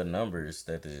seen the numbers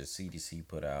that the CDC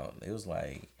put out? It was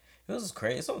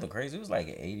crazy. Something crazy. It was like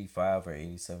 85 or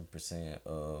 87%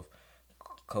 of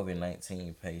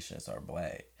COVID-19 patients are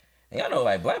black. And y'all know,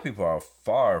 like, black people are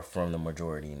far from the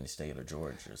majority in the state of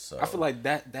Georgia. So I feel like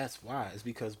that's why. It's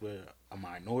because we're a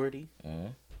minority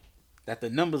that the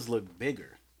numbers look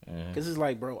bigger. Because it's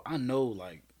like, bro, I know,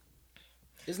 like,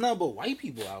 it's nothing but white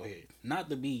people out here.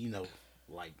 Not to be,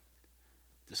 like,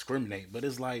 discriminate, but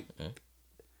it's like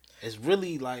it's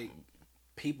really like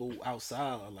people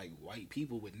outside are like white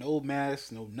people with no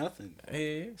masks, no nothing.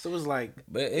 Yeah. So it's like,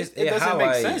 but it doesn't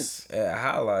make sense. It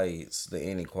highlights the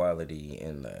inequality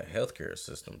in the healthcare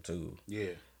system too. Yeah.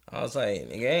 I was like,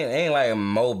 it ain't like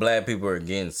more black people are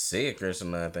getting sick or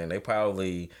something. They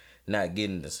probably not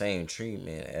getting the same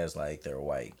treatment as like their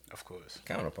white, of course,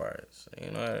 counterparts. You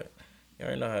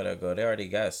already know how that go. They already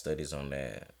got studies on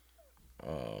that.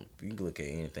 You can look at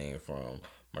anything from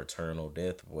maternal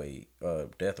death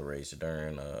rates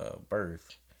during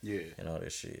birth, and all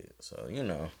this shit. So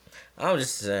I'm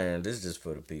just saying this is just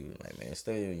for the people. Like, man,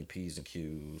 stay on your P's and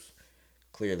Q's.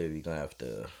 Clearly, we gonna have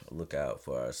to look out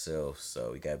for ourselves.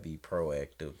 So we gotta be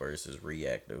proactive versus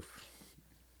reactive.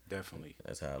 Definitely,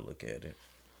 that's how I look at it.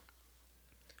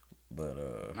 But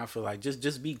I feel like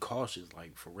just be cautious,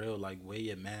 like for real. Like wear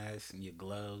your mask and your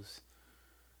gloves.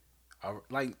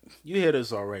 Like you hear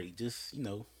this already. Just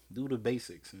do the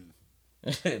basics and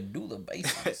do the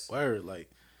basics. Word,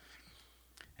 like,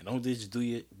 and don't just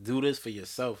do this for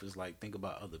yourself. It's like think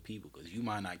about other people because you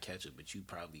might not catch it, but you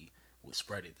probably would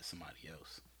spread it to somebody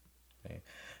else. Okay.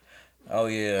 Oh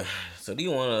yeah. So do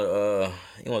you wanna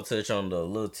touch on the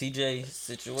little TJ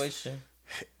situation?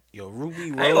 Yo,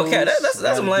 Ruby Rose. Hey, okay, that's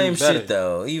some lame shit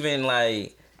though. Even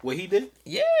like what he did?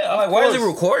 Yeah, like why is he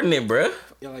recording it, bro?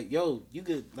 Yeah, like yo, you a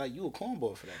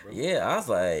cornball for that, bro. Yeah, I was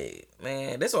like,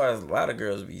 man, that's why a lot of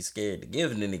girls be scared to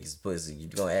give the niggas pussy. You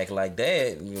gonna act like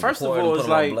that? You First of all, it's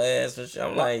like blast and shit.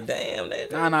 I'm like, damn,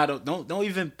 that. Nah, don't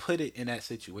even put it in that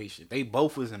situation. They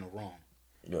both was in the wrong.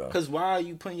 Yeah. Cause why are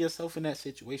you putting yourself in that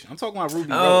situation? I'm talking about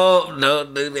Ruby Rose. Oh, no,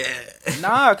 do that.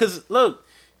 Nah, cause look,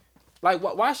 like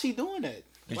why is she doing that?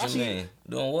 What you mean?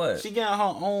 Doing what? She getting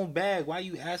her own bag. Why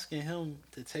you asking him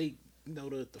to take,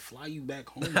 to fly you back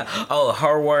home? Oh,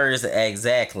 her words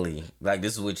exactly. Like,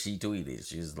 this is what she tweeted.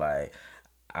 She was like,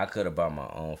 I could have bought my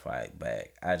own flight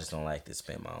back. I just don't like to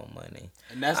spend my own money.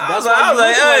 And that's why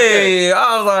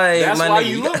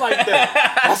you look like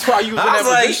that. That's why you was in that position. I was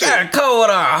like, you got to come with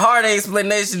a hard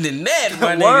explanation than that,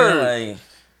 my nigga.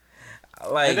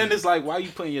 Like, and then it's like, why are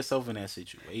you putting yourself in that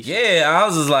situation? Yeah, I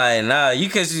was just like, nah,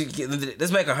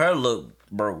 that's making her look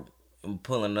broke and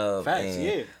pulling up. Facts,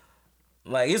 yeah.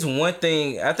 Like, it's one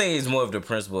thing, I think it's more of the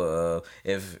principle of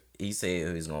if he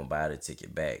said he's gonna buy the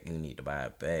ticket back, you need to buy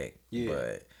it back. Yeah.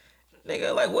 But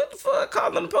nigga, like, what the fuck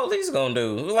calling the police gonna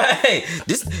do? Like,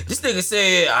 this nigga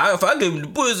said, if I give him the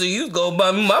pussy, you gonna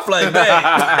buy me my flight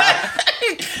back.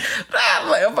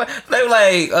 They were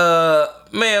like,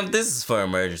 ma'am, this is for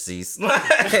emergencies.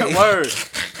 Word.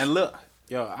 And look,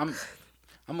 yo, I'm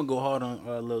I'm gonna go hard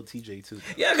on Lil TJ too.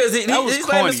 Yeah, because he's lame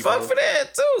as fuck for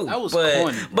that too. That was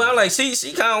corny, bro. But like she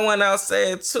kind of went out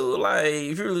said too. Like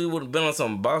if you really would have been on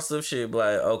some boss up shit, be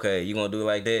like, okay, you gonna do it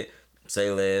like that? Say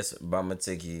less, buy my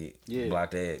ticket,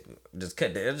 block that, just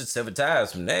cut that. Just 7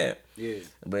 times from that. Yeah.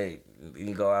 But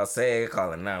you go outside,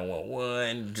 call it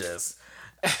 911, just.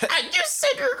 You said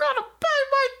you're gonna pay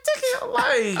my ticket.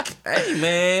 Like, hey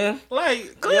man,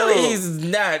 like clearly he's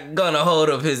not gonna hold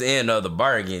up his end of the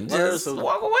bargain. Just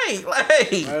walk away.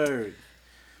 Like,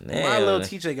 my little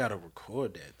TJ gotta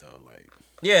record that though. Like,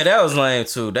 yeah, that was lame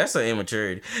too. That's an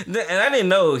immaturity. And I didn't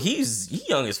know he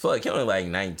young as fuck. He only like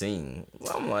 19.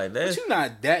 I'm like that. But you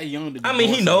not that young to. I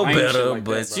mean, he know better, like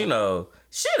but that, you know,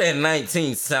 shit at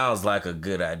 19 sounds like a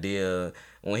good idea.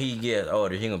 When he gets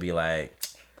older, he gonna be like.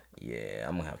 Yeah,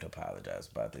 I'm gonna have to apologize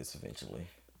about this eventually.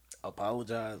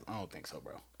 Apologize? I don't think so,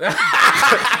 bro.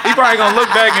 He probably gonna look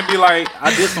back and be like,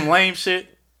 I did some lame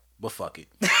shit, but fuck it.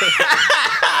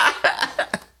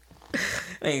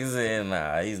 Nigga said,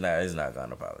 nah, he's not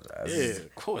gonna apologize. Yeah,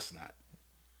 of course not.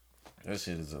 That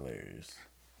shit is hilarious.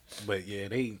 But yeah,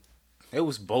 they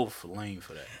was both lame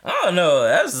for that. I don't know.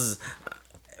 That's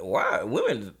why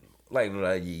women like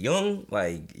young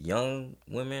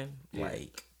women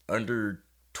like under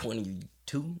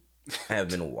 22 have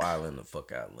been wilding the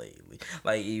fuck out lately.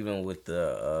 Like even with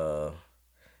the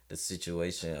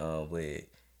situation with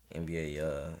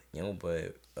NBA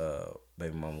Youngboy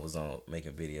baby mama was on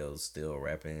making videos still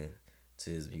rapping to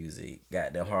his music.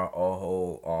 Goddamn her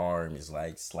whole arm is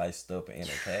like sliced up in a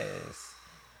cast.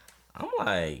 I'm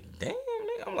like, damn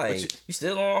nigga. I'm like, you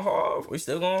still going hard? We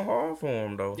still going hard for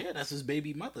him though. Yeah, that's his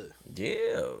baby mother.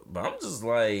 Yeah, but I'm just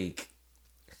like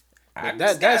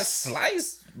that's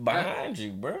sliced behind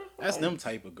you, bro. That's them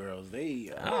type of girls.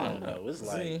 They I don't know. It's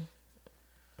like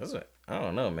I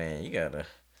don't know, man. You gotta.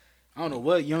 I don't know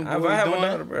what young boy if I have doing.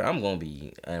 Another, bro, I'm gonna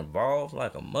be involved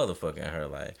like a motherfucker in her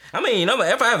life. I mean,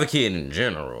 if I have a kid in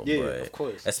general, yeah, but of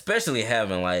course. Especially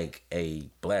having like a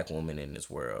black woman in this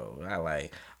world,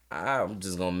 I'm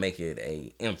just gonna make it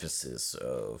a emphasis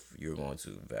of you're going to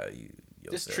value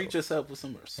yourself. Just treat yourself with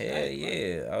some respect. Hell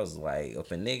yeah. I was like,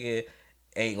 if a nigga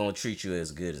ain't gonna treat you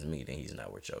as good as me, then he's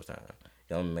not worth your time.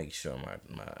 I'm gonna make sure my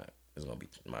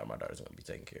daughter's gonna be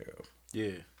taken care of.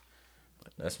 Yeah.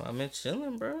 But that's why I've been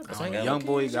chilling, bro. That's why young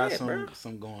boy got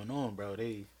some going on, bro.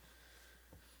 They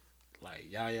like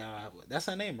Yaya. That's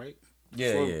her name, right?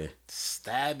 Yeah.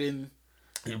 Stabbing.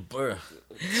 Yeah, bro.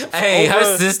 Hey,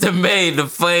 her sister made the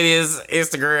funniest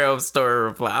Instagram story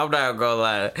reply. I'm not gonna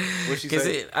lie. What she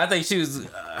say? I think she was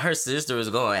her sister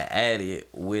was going at it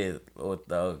with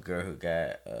the girl who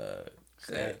got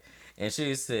and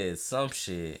she said some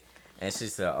shit. And she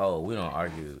said, "Oh, we don't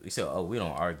argue." He said, "Oh, we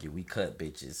don't argue. We cut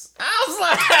bitches." I was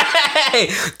like, "Hey,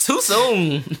 too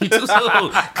soon. Too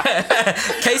soon.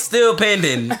 Case still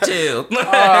pending. Chill."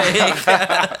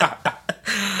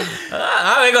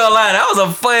 I ain't gonna lie, that was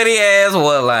a funny ass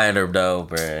one-liner though,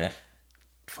 bruh.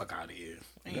 Fuck out of here.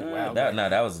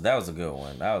 That was a good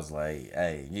one. I was like,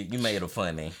 hey, you made it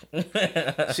funny.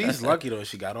 She's lucky though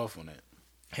she got off on that.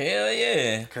 Hell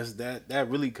yeah. Cause that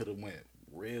really could have went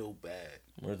real bad.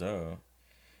 Where's up?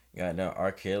 Goddamn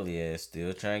R. Kelly ass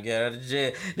still trying to get out of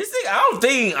jail. This thing, I don't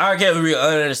think R. Kelly really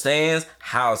understands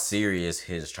how serious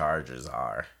his charges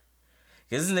are.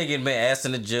 Cause this nigga been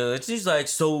asking the judge, he's like,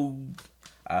 so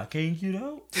I can't get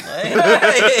out? Like,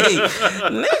 hey,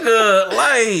 nigga,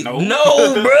 like,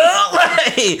 no, bro.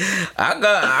 Like, I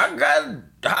got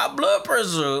high blood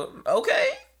pressure. Okay,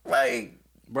 like,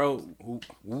 bro,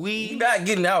 we not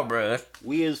getting out, bro.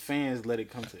 We as fans let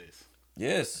it come to this.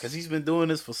 Yes, because he's been doing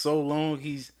this for so long.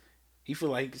 He feel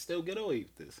like he can still get away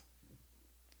with this.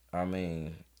 I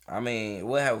mean,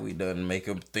 what have we done to make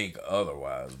him think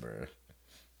otherwise, bro?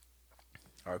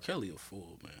 R. Kelly a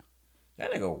fool, man.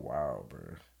 That nigga wild,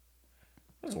 bro.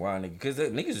 That's wild, nigga. Because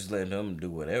niggas just letting him do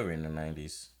whatever in the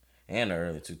 90s and the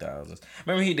early 2000s.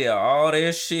 Remember, he did all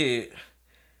that shit,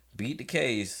 beat the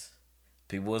case.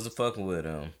 People wasn't fucking with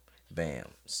him. Bam.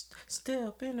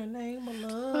 Step in the name of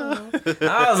love.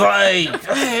 I was like,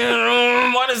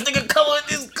 damn, why this nigga come with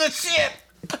this good shit?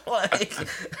 Like,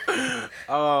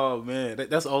 oh, man.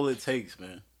 That's all it takes,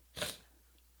 man.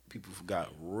 People forgot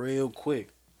real quick.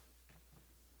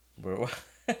 Bro,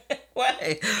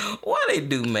 why they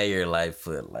do Mayor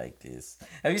Lightfoot like this?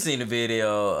 Have you seen the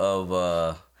video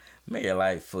of Mayor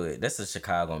Lightfoot? That's a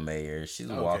Chicago mayor. She's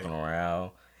walking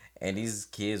around, and these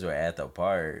kids were at the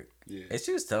park, and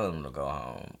she was telling them to go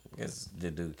home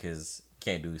because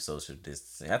can't do social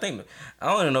distancing. I think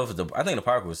the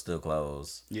park was still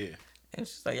closed. Yeah, and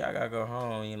she's like, y'all gotta go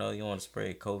home. You know, you want to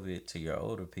spread COVID to your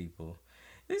older people.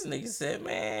 These niggas said,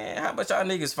 man, how about y'all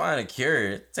niggas find a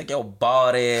cure? Take your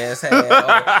bald ass hat off.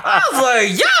 I was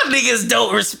like, y'all niggas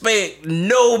don't respect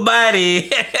nobody.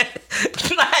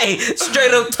 Like,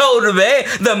 straight up told the mayor,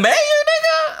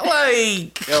 nigga.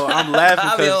 Like, yo, I'm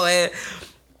laughing.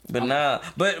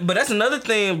 But that's another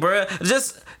thing,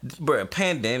 bruh.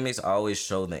 Pandemics always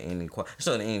show the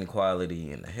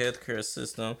inequality in the healthcare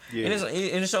system, and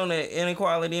it's showing the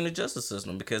inequality in the justice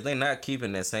system because they're not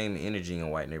keeping that same energy in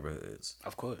white neighborhoods.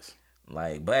 Of course,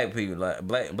 like black people, like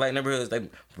black neighborhoods, they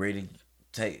really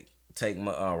take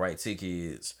right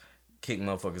tickets, kick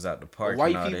motherfuckers out the park.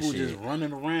 White and all people that shit. just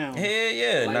running around. Hell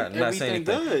yeah, like, not saying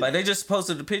anything. good. Like they just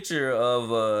posted a picture of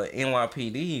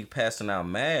NYPD passing out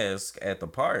masks at the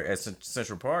park at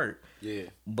Central Park. Yeah,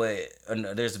 but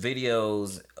there's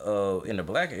videos in the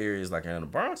black areas, like in the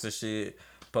Bronx and shit.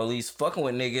 Police fucking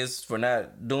with niggas for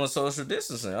not doing social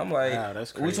distancing. I'm like, wow,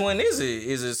 that's crazy. Which one is it?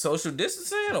 Is it social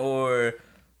distancing or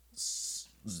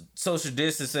social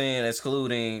distancing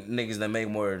excluding niggas that make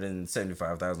more than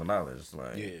 $75,000?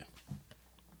 Like, yeah.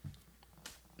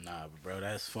 Nah, bro,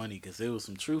 that's funny because there was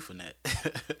some truth in that.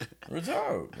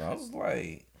 Retard. I was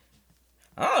like,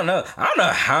 I don't know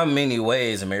how many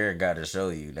ways America got to show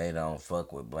you they don't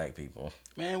fuck with black people.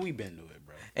 Man, we been to it,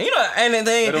 bro. And you know, and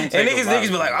niggas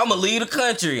be like, I'ma leave the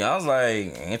country. I was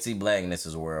like, anti-blackness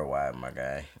is worldwide, my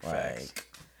guy. Facts.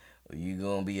 Like, you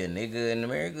gonna be a nigga in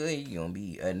America, you gonna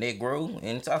be a Negro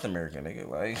in South America, nigga.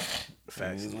 Like,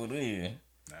 facts. Is what it is.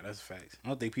 Nah, that's facts. I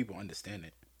don't think people understand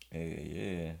it.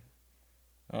 Yeah.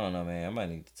 I don't know, man. I might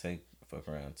need to take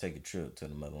a trip to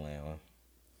the motherland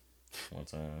one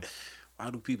time. Why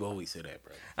do people always say that,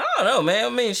 bro? I don't know, man. I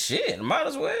mean, shit, might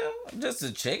as well just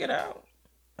to check it out.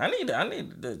 I need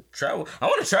to travel. I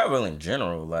want to travel in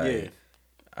general, like. Yeah.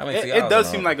 I mean, it does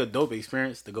seem like a dope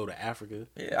experience to go to Africa.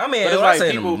 Yeah, I mean, if I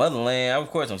say the motherland,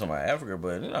 of course I'm talking about Africa,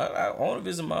 but you know, I want to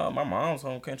visit my mom's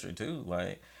home country too.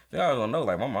 Like, y'all don't know,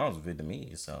 like my mom's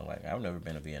Vietnamese, so like I've never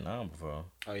been to Vietnam before.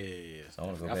 Oh yeah. So I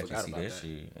want to go back and see that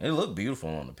shit. It looked beautiful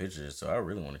on the pictures, so I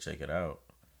really want to check it out.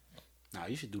 Nah,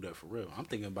 you should do that for real. I'm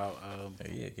thinking about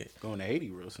going to Haiti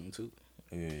real soon too.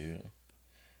 Yeah.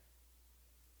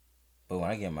 But when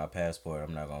I get my passport,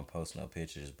 I'm not gonna post no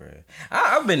pictures, bro.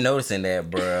 I've been noticing that,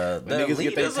 bro. The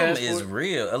elitism is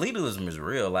real. Elitism is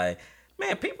real. Like,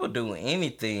 man, people do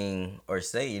anything or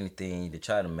say anything to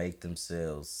try to make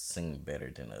themselves seem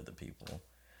better than other people.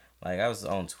 Like, I was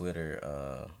on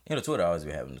Twitter. Twitter always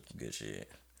be having good shit.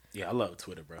 Yeah, I love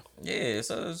Twitter, bro. Yeah,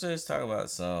 so it's just talking about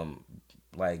some,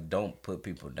 like, don't put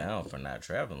people down for not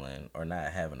traveling or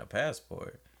not having a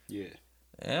passport. Yeah.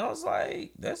 And I was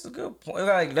like, that's a good point.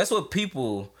 Like, that's what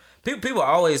people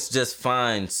always just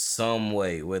find some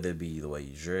way, whether it be the way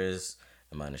you dress,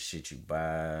 the amount of shit you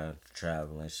buy,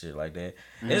 traveling, shit like that.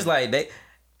 Mm-hmm.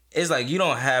 It's like you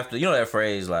don't have to, you know that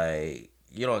phrase, like,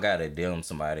 you don't gotta dim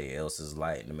somebody else's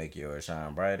light to make yours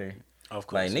shine brighter. Of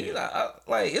course. Like, niggas,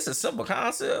 like, it's a simple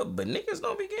concept, but niggas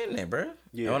don't be getting it, bro.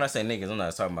 Yeah. And when I say niggas, I'm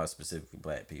not talking about specifically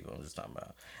black people. I'm just talking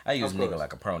about, I use nigga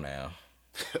like a pronoun.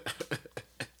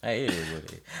 Hey, it is what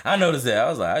it is. I noticed that. I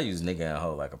was like, I use nigga and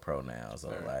hoe like a pronoun.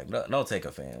 So, like, don't take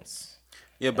offense.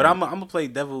 Yeah, but I'm going to play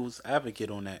devil's advocate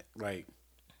on that. Like,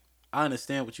 I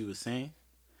understand what you were saying,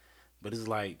 but it's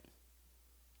like,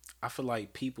 I feel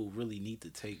like people really need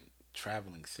to take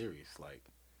traveling serious. Like,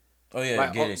 oh, yeah,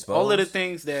 like get exposed. All of the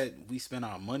things that we spend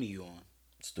our money on,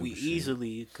 stupid shit.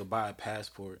 Easily could buy a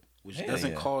passport, which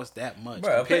doesn't cost that much.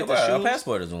 Bro, a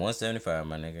passport is $175,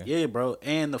 my nigga. Yeah, bro.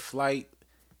 And the flight.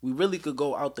 We really could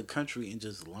go out the country and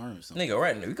just learn something. Nigga,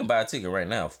 right now, we can buy a ticket right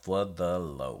now for the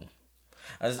low.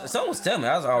 Someone was telling me,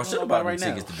 I should have bought right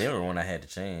tickets to Denver when I had the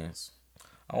chance.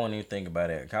 I wasn't even think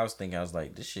about it. I was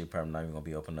like, this shit probably not even going to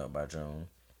be opened up by June.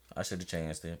 I should have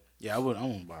chanced it. Yeah, I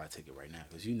wouldn't buy a ticket right now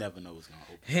because you never know what's going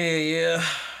to open. Hell yeah.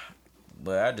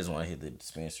 But I just want to hit the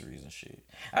dispensaries and shit.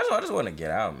 I just want to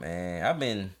get out, man. I've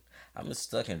been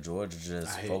stuck in Georgia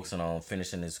just focusing on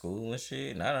finishing this school and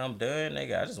shit. Now that I'm done,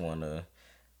 nigga, I just want to...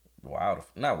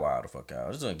 not wild the fuck out.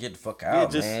 I just want to get the fuck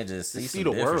out, man. Just see some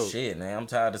different world. Shit, man. I'm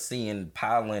tired of seeing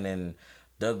pollen and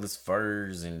Douglas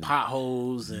firs and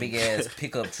potholes and big ass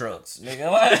pickup trucks,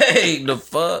 nigga. Like the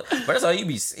fuck. But that's all you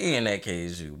be seeing that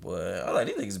KSU, boy. I like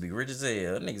these niggas be rich as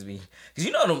hell. Niggas be, cause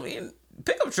you know them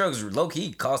pickup trucks low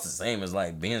key cost the same as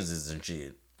like Benzes and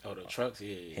shit. Oh, the trucks,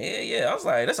 yeah. Hell yeah. I was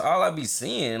like, that's all I be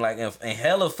seeing, like in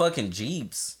hella fucking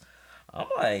Jeeps. I'm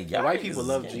like, y'all white people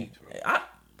love Jeeps, bro.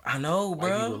 I know, bro.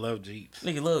 White people love Jeeps.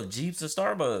 Nigga love Jeeps and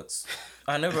Starbucks.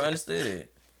 I never understood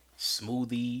it.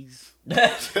 smoothies, and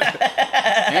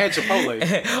Chipotle.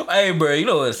 Hey, bro, you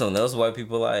know what? Something else white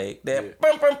people like that.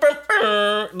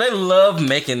 Yeah. They love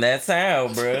making that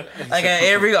sound, bro. Like at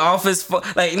every office,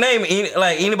 like name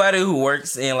anybody who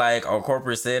works in like a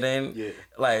corporate setting. Yeah.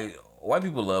 Like white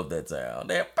people love that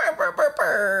sound. That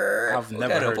I've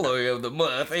never heard employee of the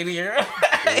month in here.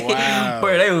 Wow,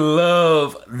 bro, they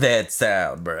love that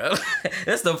sound, bro.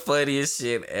 That's the funniest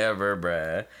shit ever,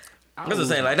 bro. That's what I'm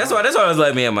saying. Like that's why I was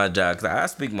like me at my job, cause I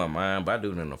speak my mind, but I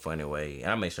do it in a funny way.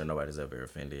 And I make sure nobody's ever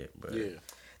offended. But yeah,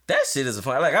 that shit is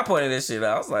fun. Like I pointed this shit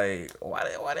out. I was like, why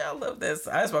do y'all love that?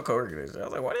 I asked my coworker this. I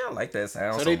was like, why do y'all like that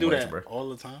sound? So they do much, that bro? all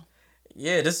the time.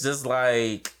 Yeah, this is just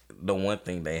like the one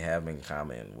thing they have in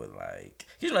common with like,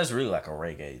 you know, it's really like a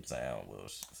reggae sound. Well,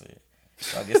 shit.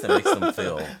 So I guess that makes them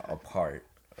feel a part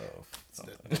of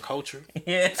something. The culture.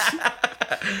 Yeah.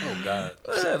 Oh God.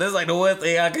 That's like the one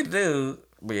thing I could do.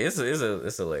 But yeah,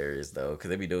 it's hilarious though, cause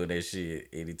they be doing that shit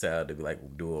anytime they be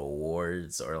like doing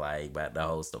awards or like about to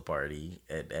host a party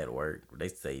at work. They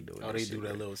say doing. Oh, they do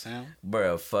that little sound.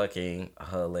 Bro, fucking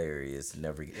hilarious.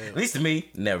 At least to me,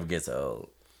 never gets old.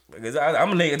 Because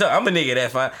I'm a nigga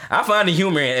that I find the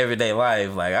humor in everyday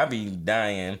life. Like I be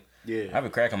dying. Yeah. I be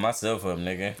cracking myself up,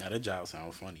 nigga. Now that job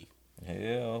sound funny.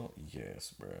 Hell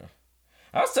yes, bro.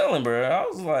 I was telling bro, I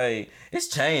was like, it's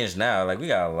changed now. Like we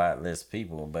got a lot less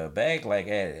people, but back like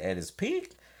at its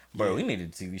peak, bro, we needed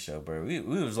a TV show, bro. We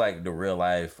was like the real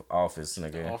life Office,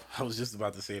 nigga. I was just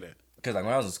about to say that. Cause like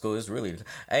when I was in school, it's really,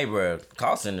 hey, bro,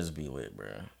 call centers be lit,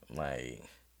 bro. Like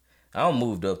I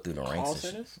moved up through the ranks. Call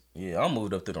centers? Yeah, I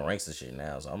moved up through the ranks and shit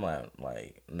now, so I'm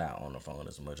not on the phone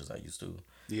as much as I used to.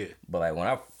 Yeah. But like when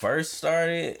I first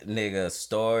started, nigga,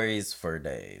 stories for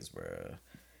days, bro.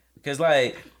 Cause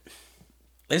like.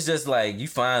 It's just like you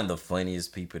find the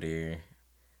funniest people there,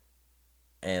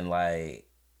 and like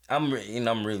I'm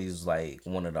really like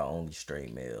one of the only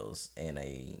straight males in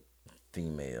a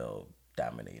female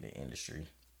dominated industry.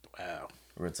 Wow,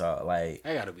 real talk. Like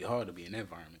that gotta be hard to be in that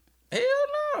environment. Hell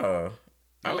no.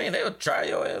 I mean they'll try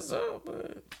your ass up,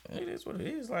 but it is what it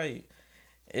is. Like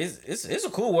it's a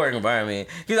cool work environment.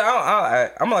 Cause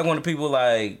I'm like one of the people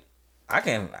like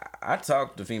I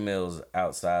talk to females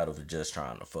outside of just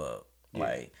trying to fuck. Yeah.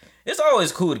 Like it's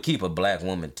always cool to keep a black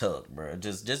woman tucked, bro.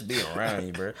 Just be around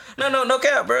you, bro. No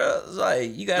cap, bro. It's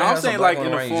like you gotta have some black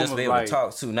woman around you just be able to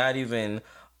talk to. Not even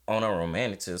on a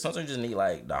romantic tip. Sometimes you just need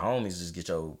like the homies just get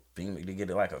your female to get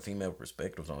like a female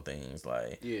perspective on things.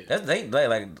 Like that's they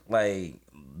like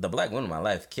the black woman in my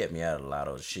life kept me out of a lot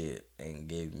of shit and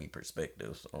gave me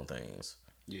perspectives on things.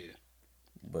 Yeah,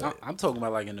 but I'm talking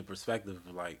about like in the perspective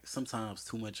of like sometimes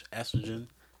too much estrogen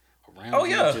around. Oh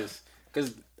yeah.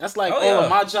 Cause that's like all of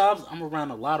my jobs. I'm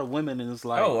around a lot of women, and it's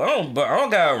like I don't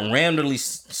got randomly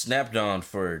snapped on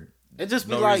for. It just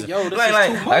be like, yo, this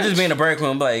like, is too much. I just be in the break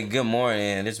room, like, good morning,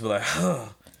 and it's be like, I'm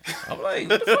like,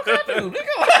 what the fuck I do,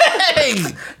 nigga?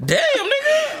 Like, damn,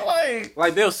 nigga,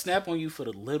 like they'll snap on you for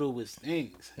the littlest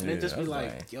things, and it just be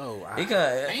like, yo,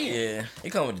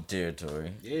 it come with the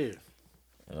territory. Yeah.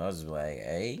 And I was just like,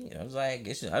 hey, I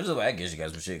guess you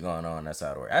got some shit going on. That's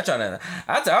how it works.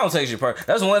 I don't take shit personal.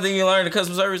 That's one thing you learn in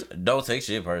customer service. Don't take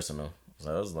shit personal.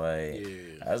 So I was like,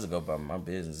 I just go about my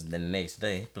business. Then the next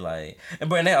day, be like, and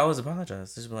Brandon, I always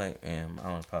apologize. Just be like, I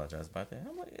don't apologize about that.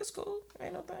 I'm like, it's cool.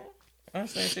 Ain't no thing. I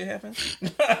understand shit happens.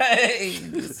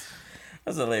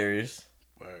 That's hilarious.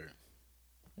 Word.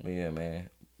 But yeah, man.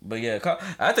 But yeah,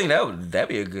 I think that'd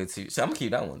be a good TV. So I'm gonna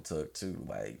keep that one tucked too.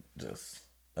 Like just.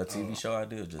 A TV show I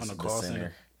do, just the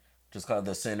center. Just called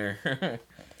The Center. You know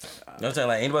what I'm saying?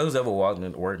 Like anybody who's ever worked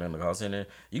in the call center,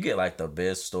 you get like the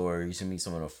best stories. You meet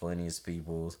some of the funniest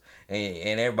people,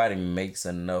 and everybody makes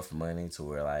enough money to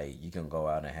where like you can go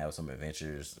out and have some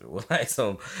adventures with like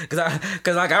some.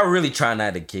 Cause I really try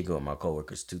not to kick with my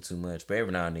coworkers too much, but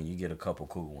every now and then you get a couple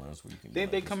cool ones where you can.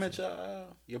 Didn't they come at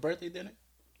your birthday dinner?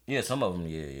 Yeah, some of them.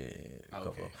 Yeah.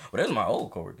 Okay. But those are my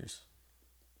old coworkers.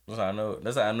 That's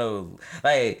how I know.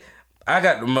 Like, I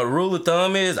got my rule of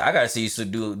thumb is I gotta see you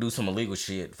to do some illegal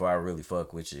shit before I really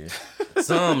fuck with you.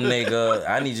 Some nigga,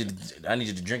 I need you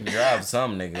to drink and drive.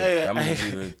 Some nigga, hey, I'm gonna need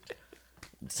you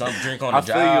to drink on the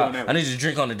job. I need you to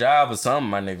drink on the job or something,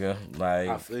 my nigga. Like,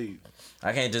 I feel you.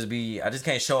 I just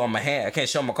can't show on my hand. I can't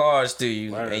show my cards to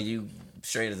you, and you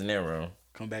straight as an arrow.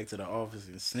 Come back to the office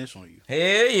and snitch on you.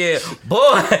 Hell yeah,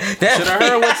 boy! That should have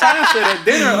heard what time said at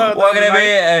dinner. Walking that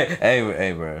man,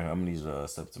 hey, bro, I'm gonna need to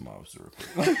step to my office real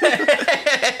quick.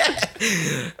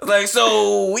 Like,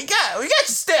 so we got your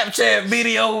Snapchat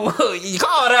video. You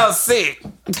called out sick,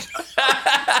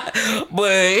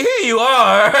 but here you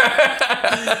are.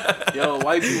 Yo,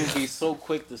 white people be so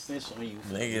quick to snitch on you.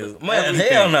 Niggas, man,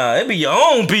 hell nah. It be your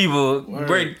own people.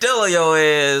 Break tell your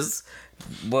ass.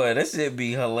 Boy, that shit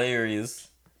be hilarious.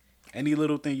 Any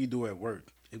little thing you do at work,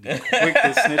 it be quick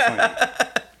to snitch on you.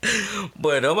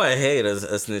 But nobody hate a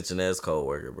snitching ass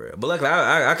coworker, bro. But luckily,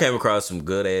 I came across some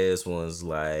good ass ones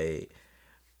like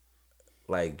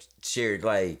share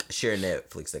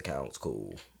Netflix accounts,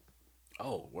 cool.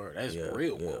 Oh, word, that's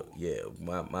real cool. Yeah,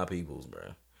 my peoples, bro.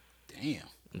 Damn,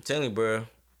 I'm telling you, bro.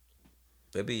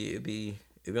 It be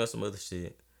on some other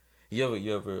shit.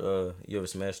 You ever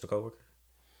smashed a coworker?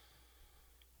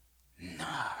 Nah,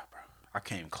 bro. I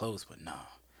came close, but nah.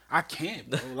 I can't,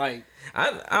 bro. Like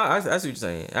I see what you're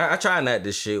saying. I try not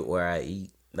to shit where I eat.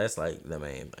 That's like the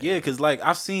main thing. Yeah, cause like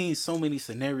I've seen so many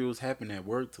scenarios happen at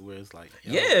work to where it's like,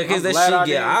 yeah, cause that shit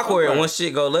get awkward and once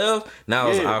shit go left, now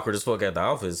it's awkward as fuck at the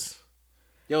office.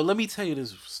 Yo, let me tell you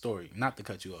this story. Not to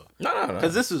cut you off. No.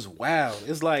 Cause this is wild.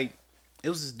 It's like it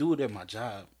was this dude at my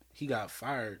job. He got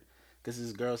fired because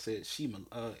this girl said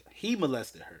he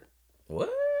molested her.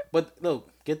 What? But look,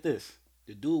 get this.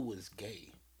 The dude was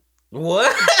gay.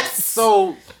 What?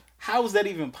 So how is that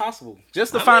even possible?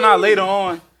 Just to find out later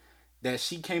on that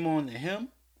she came on to him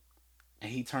and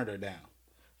he turned her down.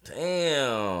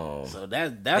 Damn. So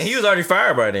that's and he was already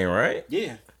fired by then, right?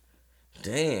 Yeah.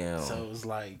 Damn. So it's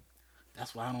like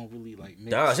that's why I don't really like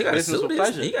mix. Dog, she got to sue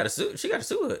this. He got to sue. She got to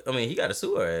sue her. I mean, he got to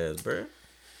sue her ass, bro.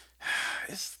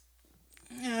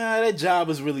 That job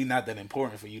is really not that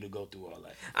important for you to go through all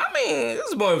that. I mean, this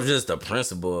is more of just the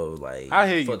principle of like, I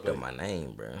hear you, fucked up my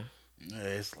name, bro.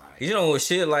 It's like, with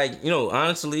shit like,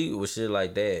 honestly, with shit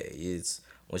like that, it's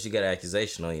once you got an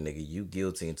accusation on you, nigga, you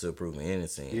guilty until proven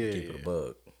innocent. Yeah, keep it a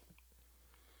buck.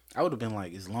 I would have been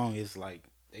like, as long as like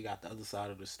they got the other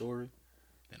side of the story,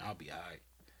 then I'll be alright.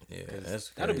 Yeah,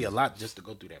 that'll be a lot just to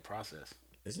go through that process.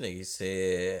 This nigga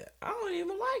said, I don't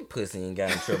even like pussy and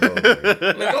got in trouble over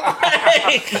it.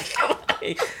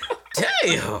 Like,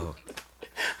 damn.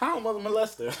 I don't mother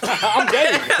molester. I'm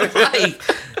gay. Like,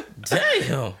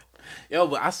 damn. Yo,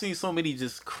 but I see so many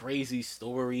just crazy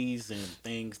stories and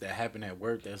things that happen at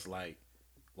work that's like,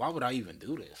 why would I even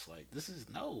do this? Like, this is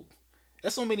no.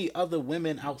 There's so many other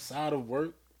women outside of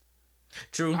work.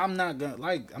 True. I'm not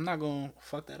gonna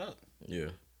fuck that up. Yeah.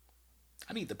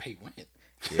 I need to pay rent.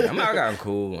 Yeah, I got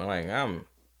cool. Like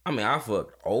I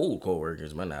fucked old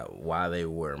coworkers, but not why they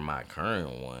were my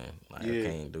current one. Like I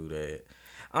can't do that.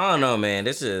 I don't know, man.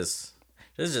 This is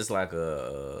just like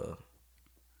a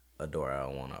door I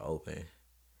don't want to open.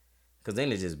 Cause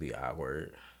then it just be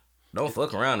awkward. Don't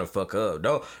fuck around and fuck up.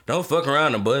 Don't fuck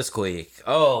around and bust quick.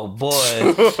 Oh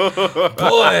boy,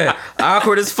 boy,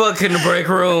 awkward as fuck in the break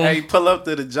room. Hey, pull up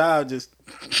to the job, just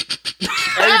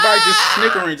everybody just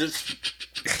snickering, just.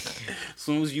 As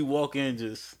soon as you walk in,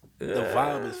 just the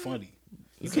vibe is funny.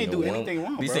 You can't do anything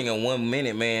wrong, bro. Be singing 1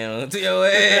 minute, man, to your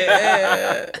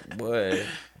head. Boy.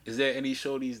 Is there any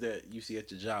shorties that you see at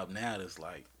your job now that's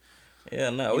like, yeah,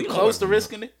 no. You close to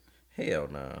risking it? Hell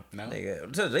no. No.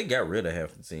 They got rid of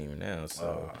half the team now,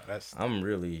 so I'm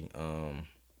really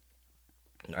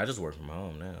I just work from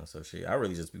home now, so shit. I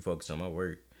really just be focused on my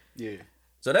work. Yeah.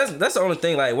 So that's the only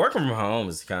thing. Like working from home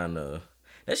is kind of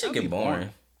that shit get boring.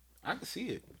 I can see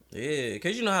it. Yeah,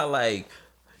 cause you know how like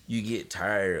you get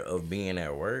tired of being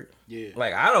at work. Yeah.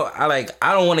 Like I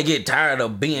don't want to get tired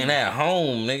of being at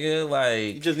home, nigga.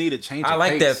 Like you just need to change. I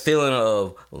like that feeling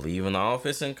of leaving the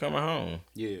office and coming home.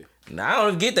 Yeah. Now I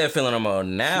don't get that feeling no more.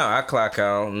 Now I clock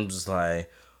out and I'm just like,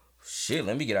 shit.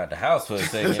 Let me get out the house for a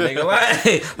second, nigga.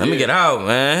 Like, let me get out,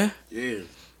 man. Yeah.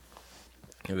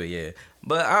 But yeah.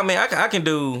 But I mean, I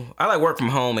like work from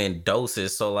home in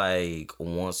doses, so like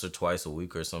once or twice a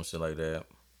week or some shit like that.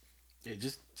 Yeah,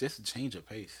 just a change of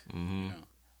pace. Mm-hmm. You know,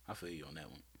 I feel you on that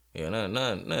one. Yeah,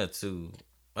 not too.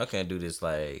 I can't do this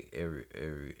like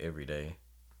every day.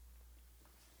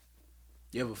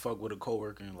 You ever fuck with a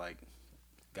coworker and like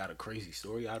got a crazy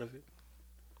story out of it?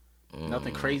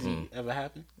 Nothing crazy ever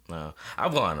happened? No,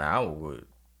 I've gone out with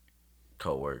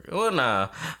coworkers. Well, nah.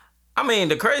 I mean,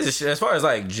 the crazy shit, as far as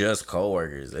like just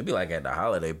coworkers, they be like at the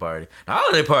holiday party. The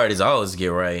holiday parties always get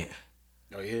right.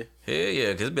 Oh yeah? Hell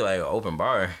yeah, cause it be like an open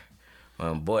bar.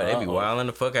 Boy, they be wilding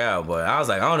the fuck out. But I was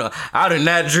like, I don't know. I do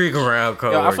not drink around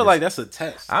coworkers. Yo, I feel like that's a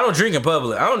test. I don't drink in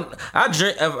public. I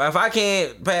drink if I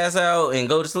can't pass out and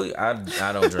go to sleep. I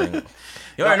don't drink.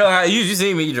 You already know how you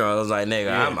see me drunk. I was like, nigga,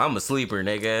 yeah. I'm a sleeper,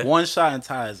 nigga. One shot and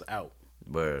Ty is out.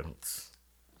 But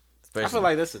I feel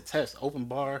like that's a test. Open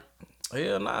bar.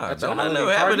 Hell nah. Don't that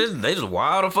never happen. They just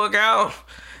wild the fuck out.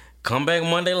 Come back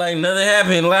Monday like nothing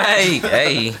happened. Like,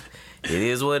 hey, it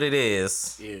is what it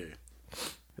is. Yeah.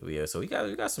 Yeah, so we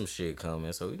got some shit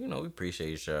coming. So, we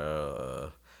appreciate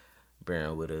y'all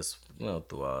bearing with us,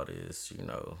 through all this,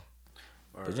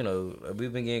 But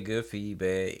we've been getting good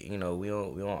feedback. We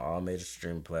on all major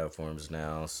streaming platforms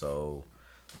now. So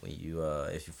when you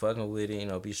if you fucking with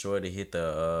it, be sure to hit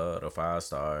the 5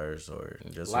 stars or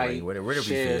just rate whatever you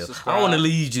feel. Subscribe. I want to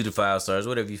lead you to 5 stars,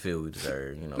 whatever you feel we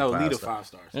deserve. No, lead 5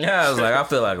 stars. Yeah, I was like, I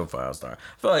feel like I'm 5 star.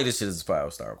 I feel like this shit is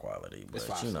 5-star quality, but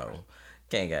stars.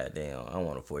 can't goddamn. I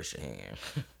want to force your hand.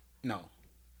 No,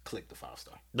 click the 5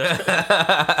 star.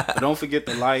 But don't forget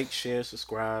to like, share,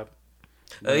 subscribe.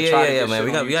 Yeah, man.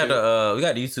 We got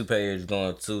the YouTube page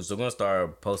going too, so we're gonna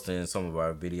start posting some of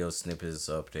our video snippets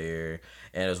up there,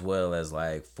 and as well as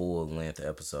like full length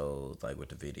episodes, like with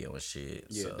the video and shit.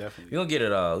 Yeah, so definitely. We're gonna get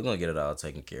it all. We're gonna get it all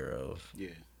taken care of. Yeah.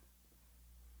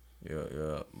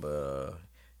 Yeah. But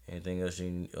anything else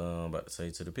you about to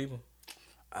say to the people?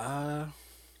 Nah,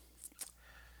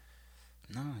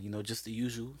 just the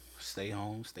usual. Stay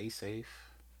home, stay safe.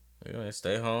 Yeah,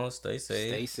 stay home, stay safe.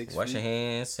 Stay 6 Wash feet. your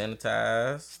hands,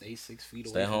 sanitize. Stay 6 feet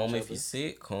away. Stay from home each if other. you're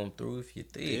sick. Come through if you're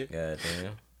thick. Yeah.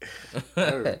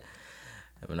 Goddamn.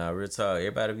 But now, real talk.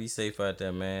 Everybody be safe out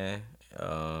there, man.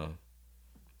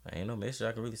 Ain't no message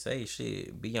I can really say.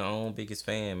 Shit, be your own biggest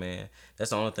fan, man.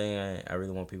 That's the only thing I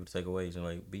really want people to take away.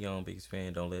 Like, be your own biggest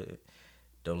fan. Don't let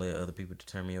other people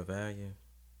determine your value.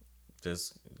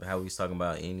 Just how we was talking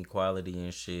about inequality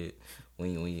and shit.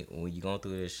 When you going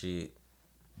through this shit,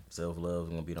 self-love is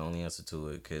gonna be the only answer to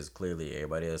it, because clearly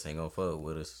everybody else ain't gonna fuck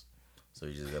with us. So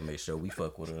you just gotta make sure we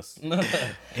fuck with us.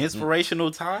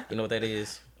 Inspirational Ty? You know what that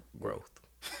is? Growth.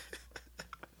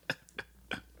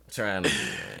 Trying to do,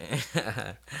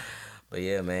 man. But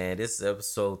yeah, man, this is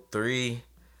episode 3.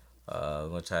 We're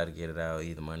gonna try to get it out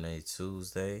either Monday,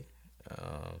 Tuesday.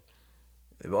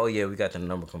 We got the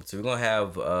number coming too. We're gonna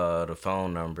have the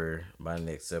phone number by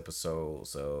next episode,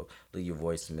 so leave your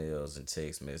voicemails and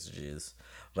text messages.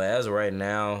 But as of right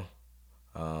now,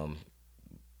 y'all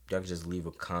can just leave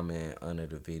a comment under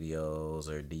the videos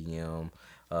or DM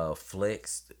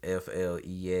Flexed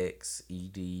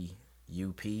FlexedUp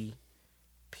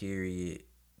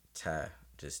Ty,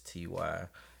 just TY.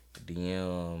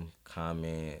 DM,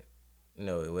 comment,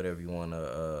 whatever you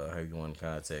wanna how you wanna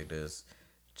contact us.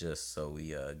 Just so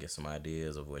we get some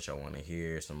ideas of what y'all want to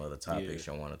hear, some other topics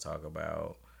y'all want to talk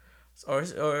about, or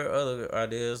other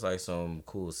ideas like some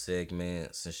cool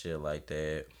segments and shit like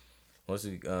that. Once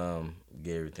we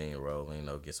get everything rolling,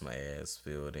 get some ads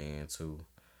filled in too.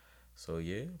 So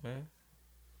yeah, man.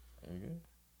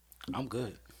 I'm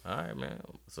good. All right, man.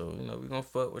 So we gonna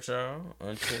fuck with y'all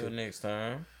until next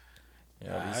time.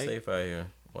 Y'all be safe out here.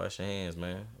 Wash your hands,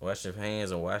 man. Wash your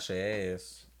hands and wash your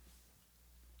ass.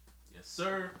 Yes,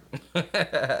 sir.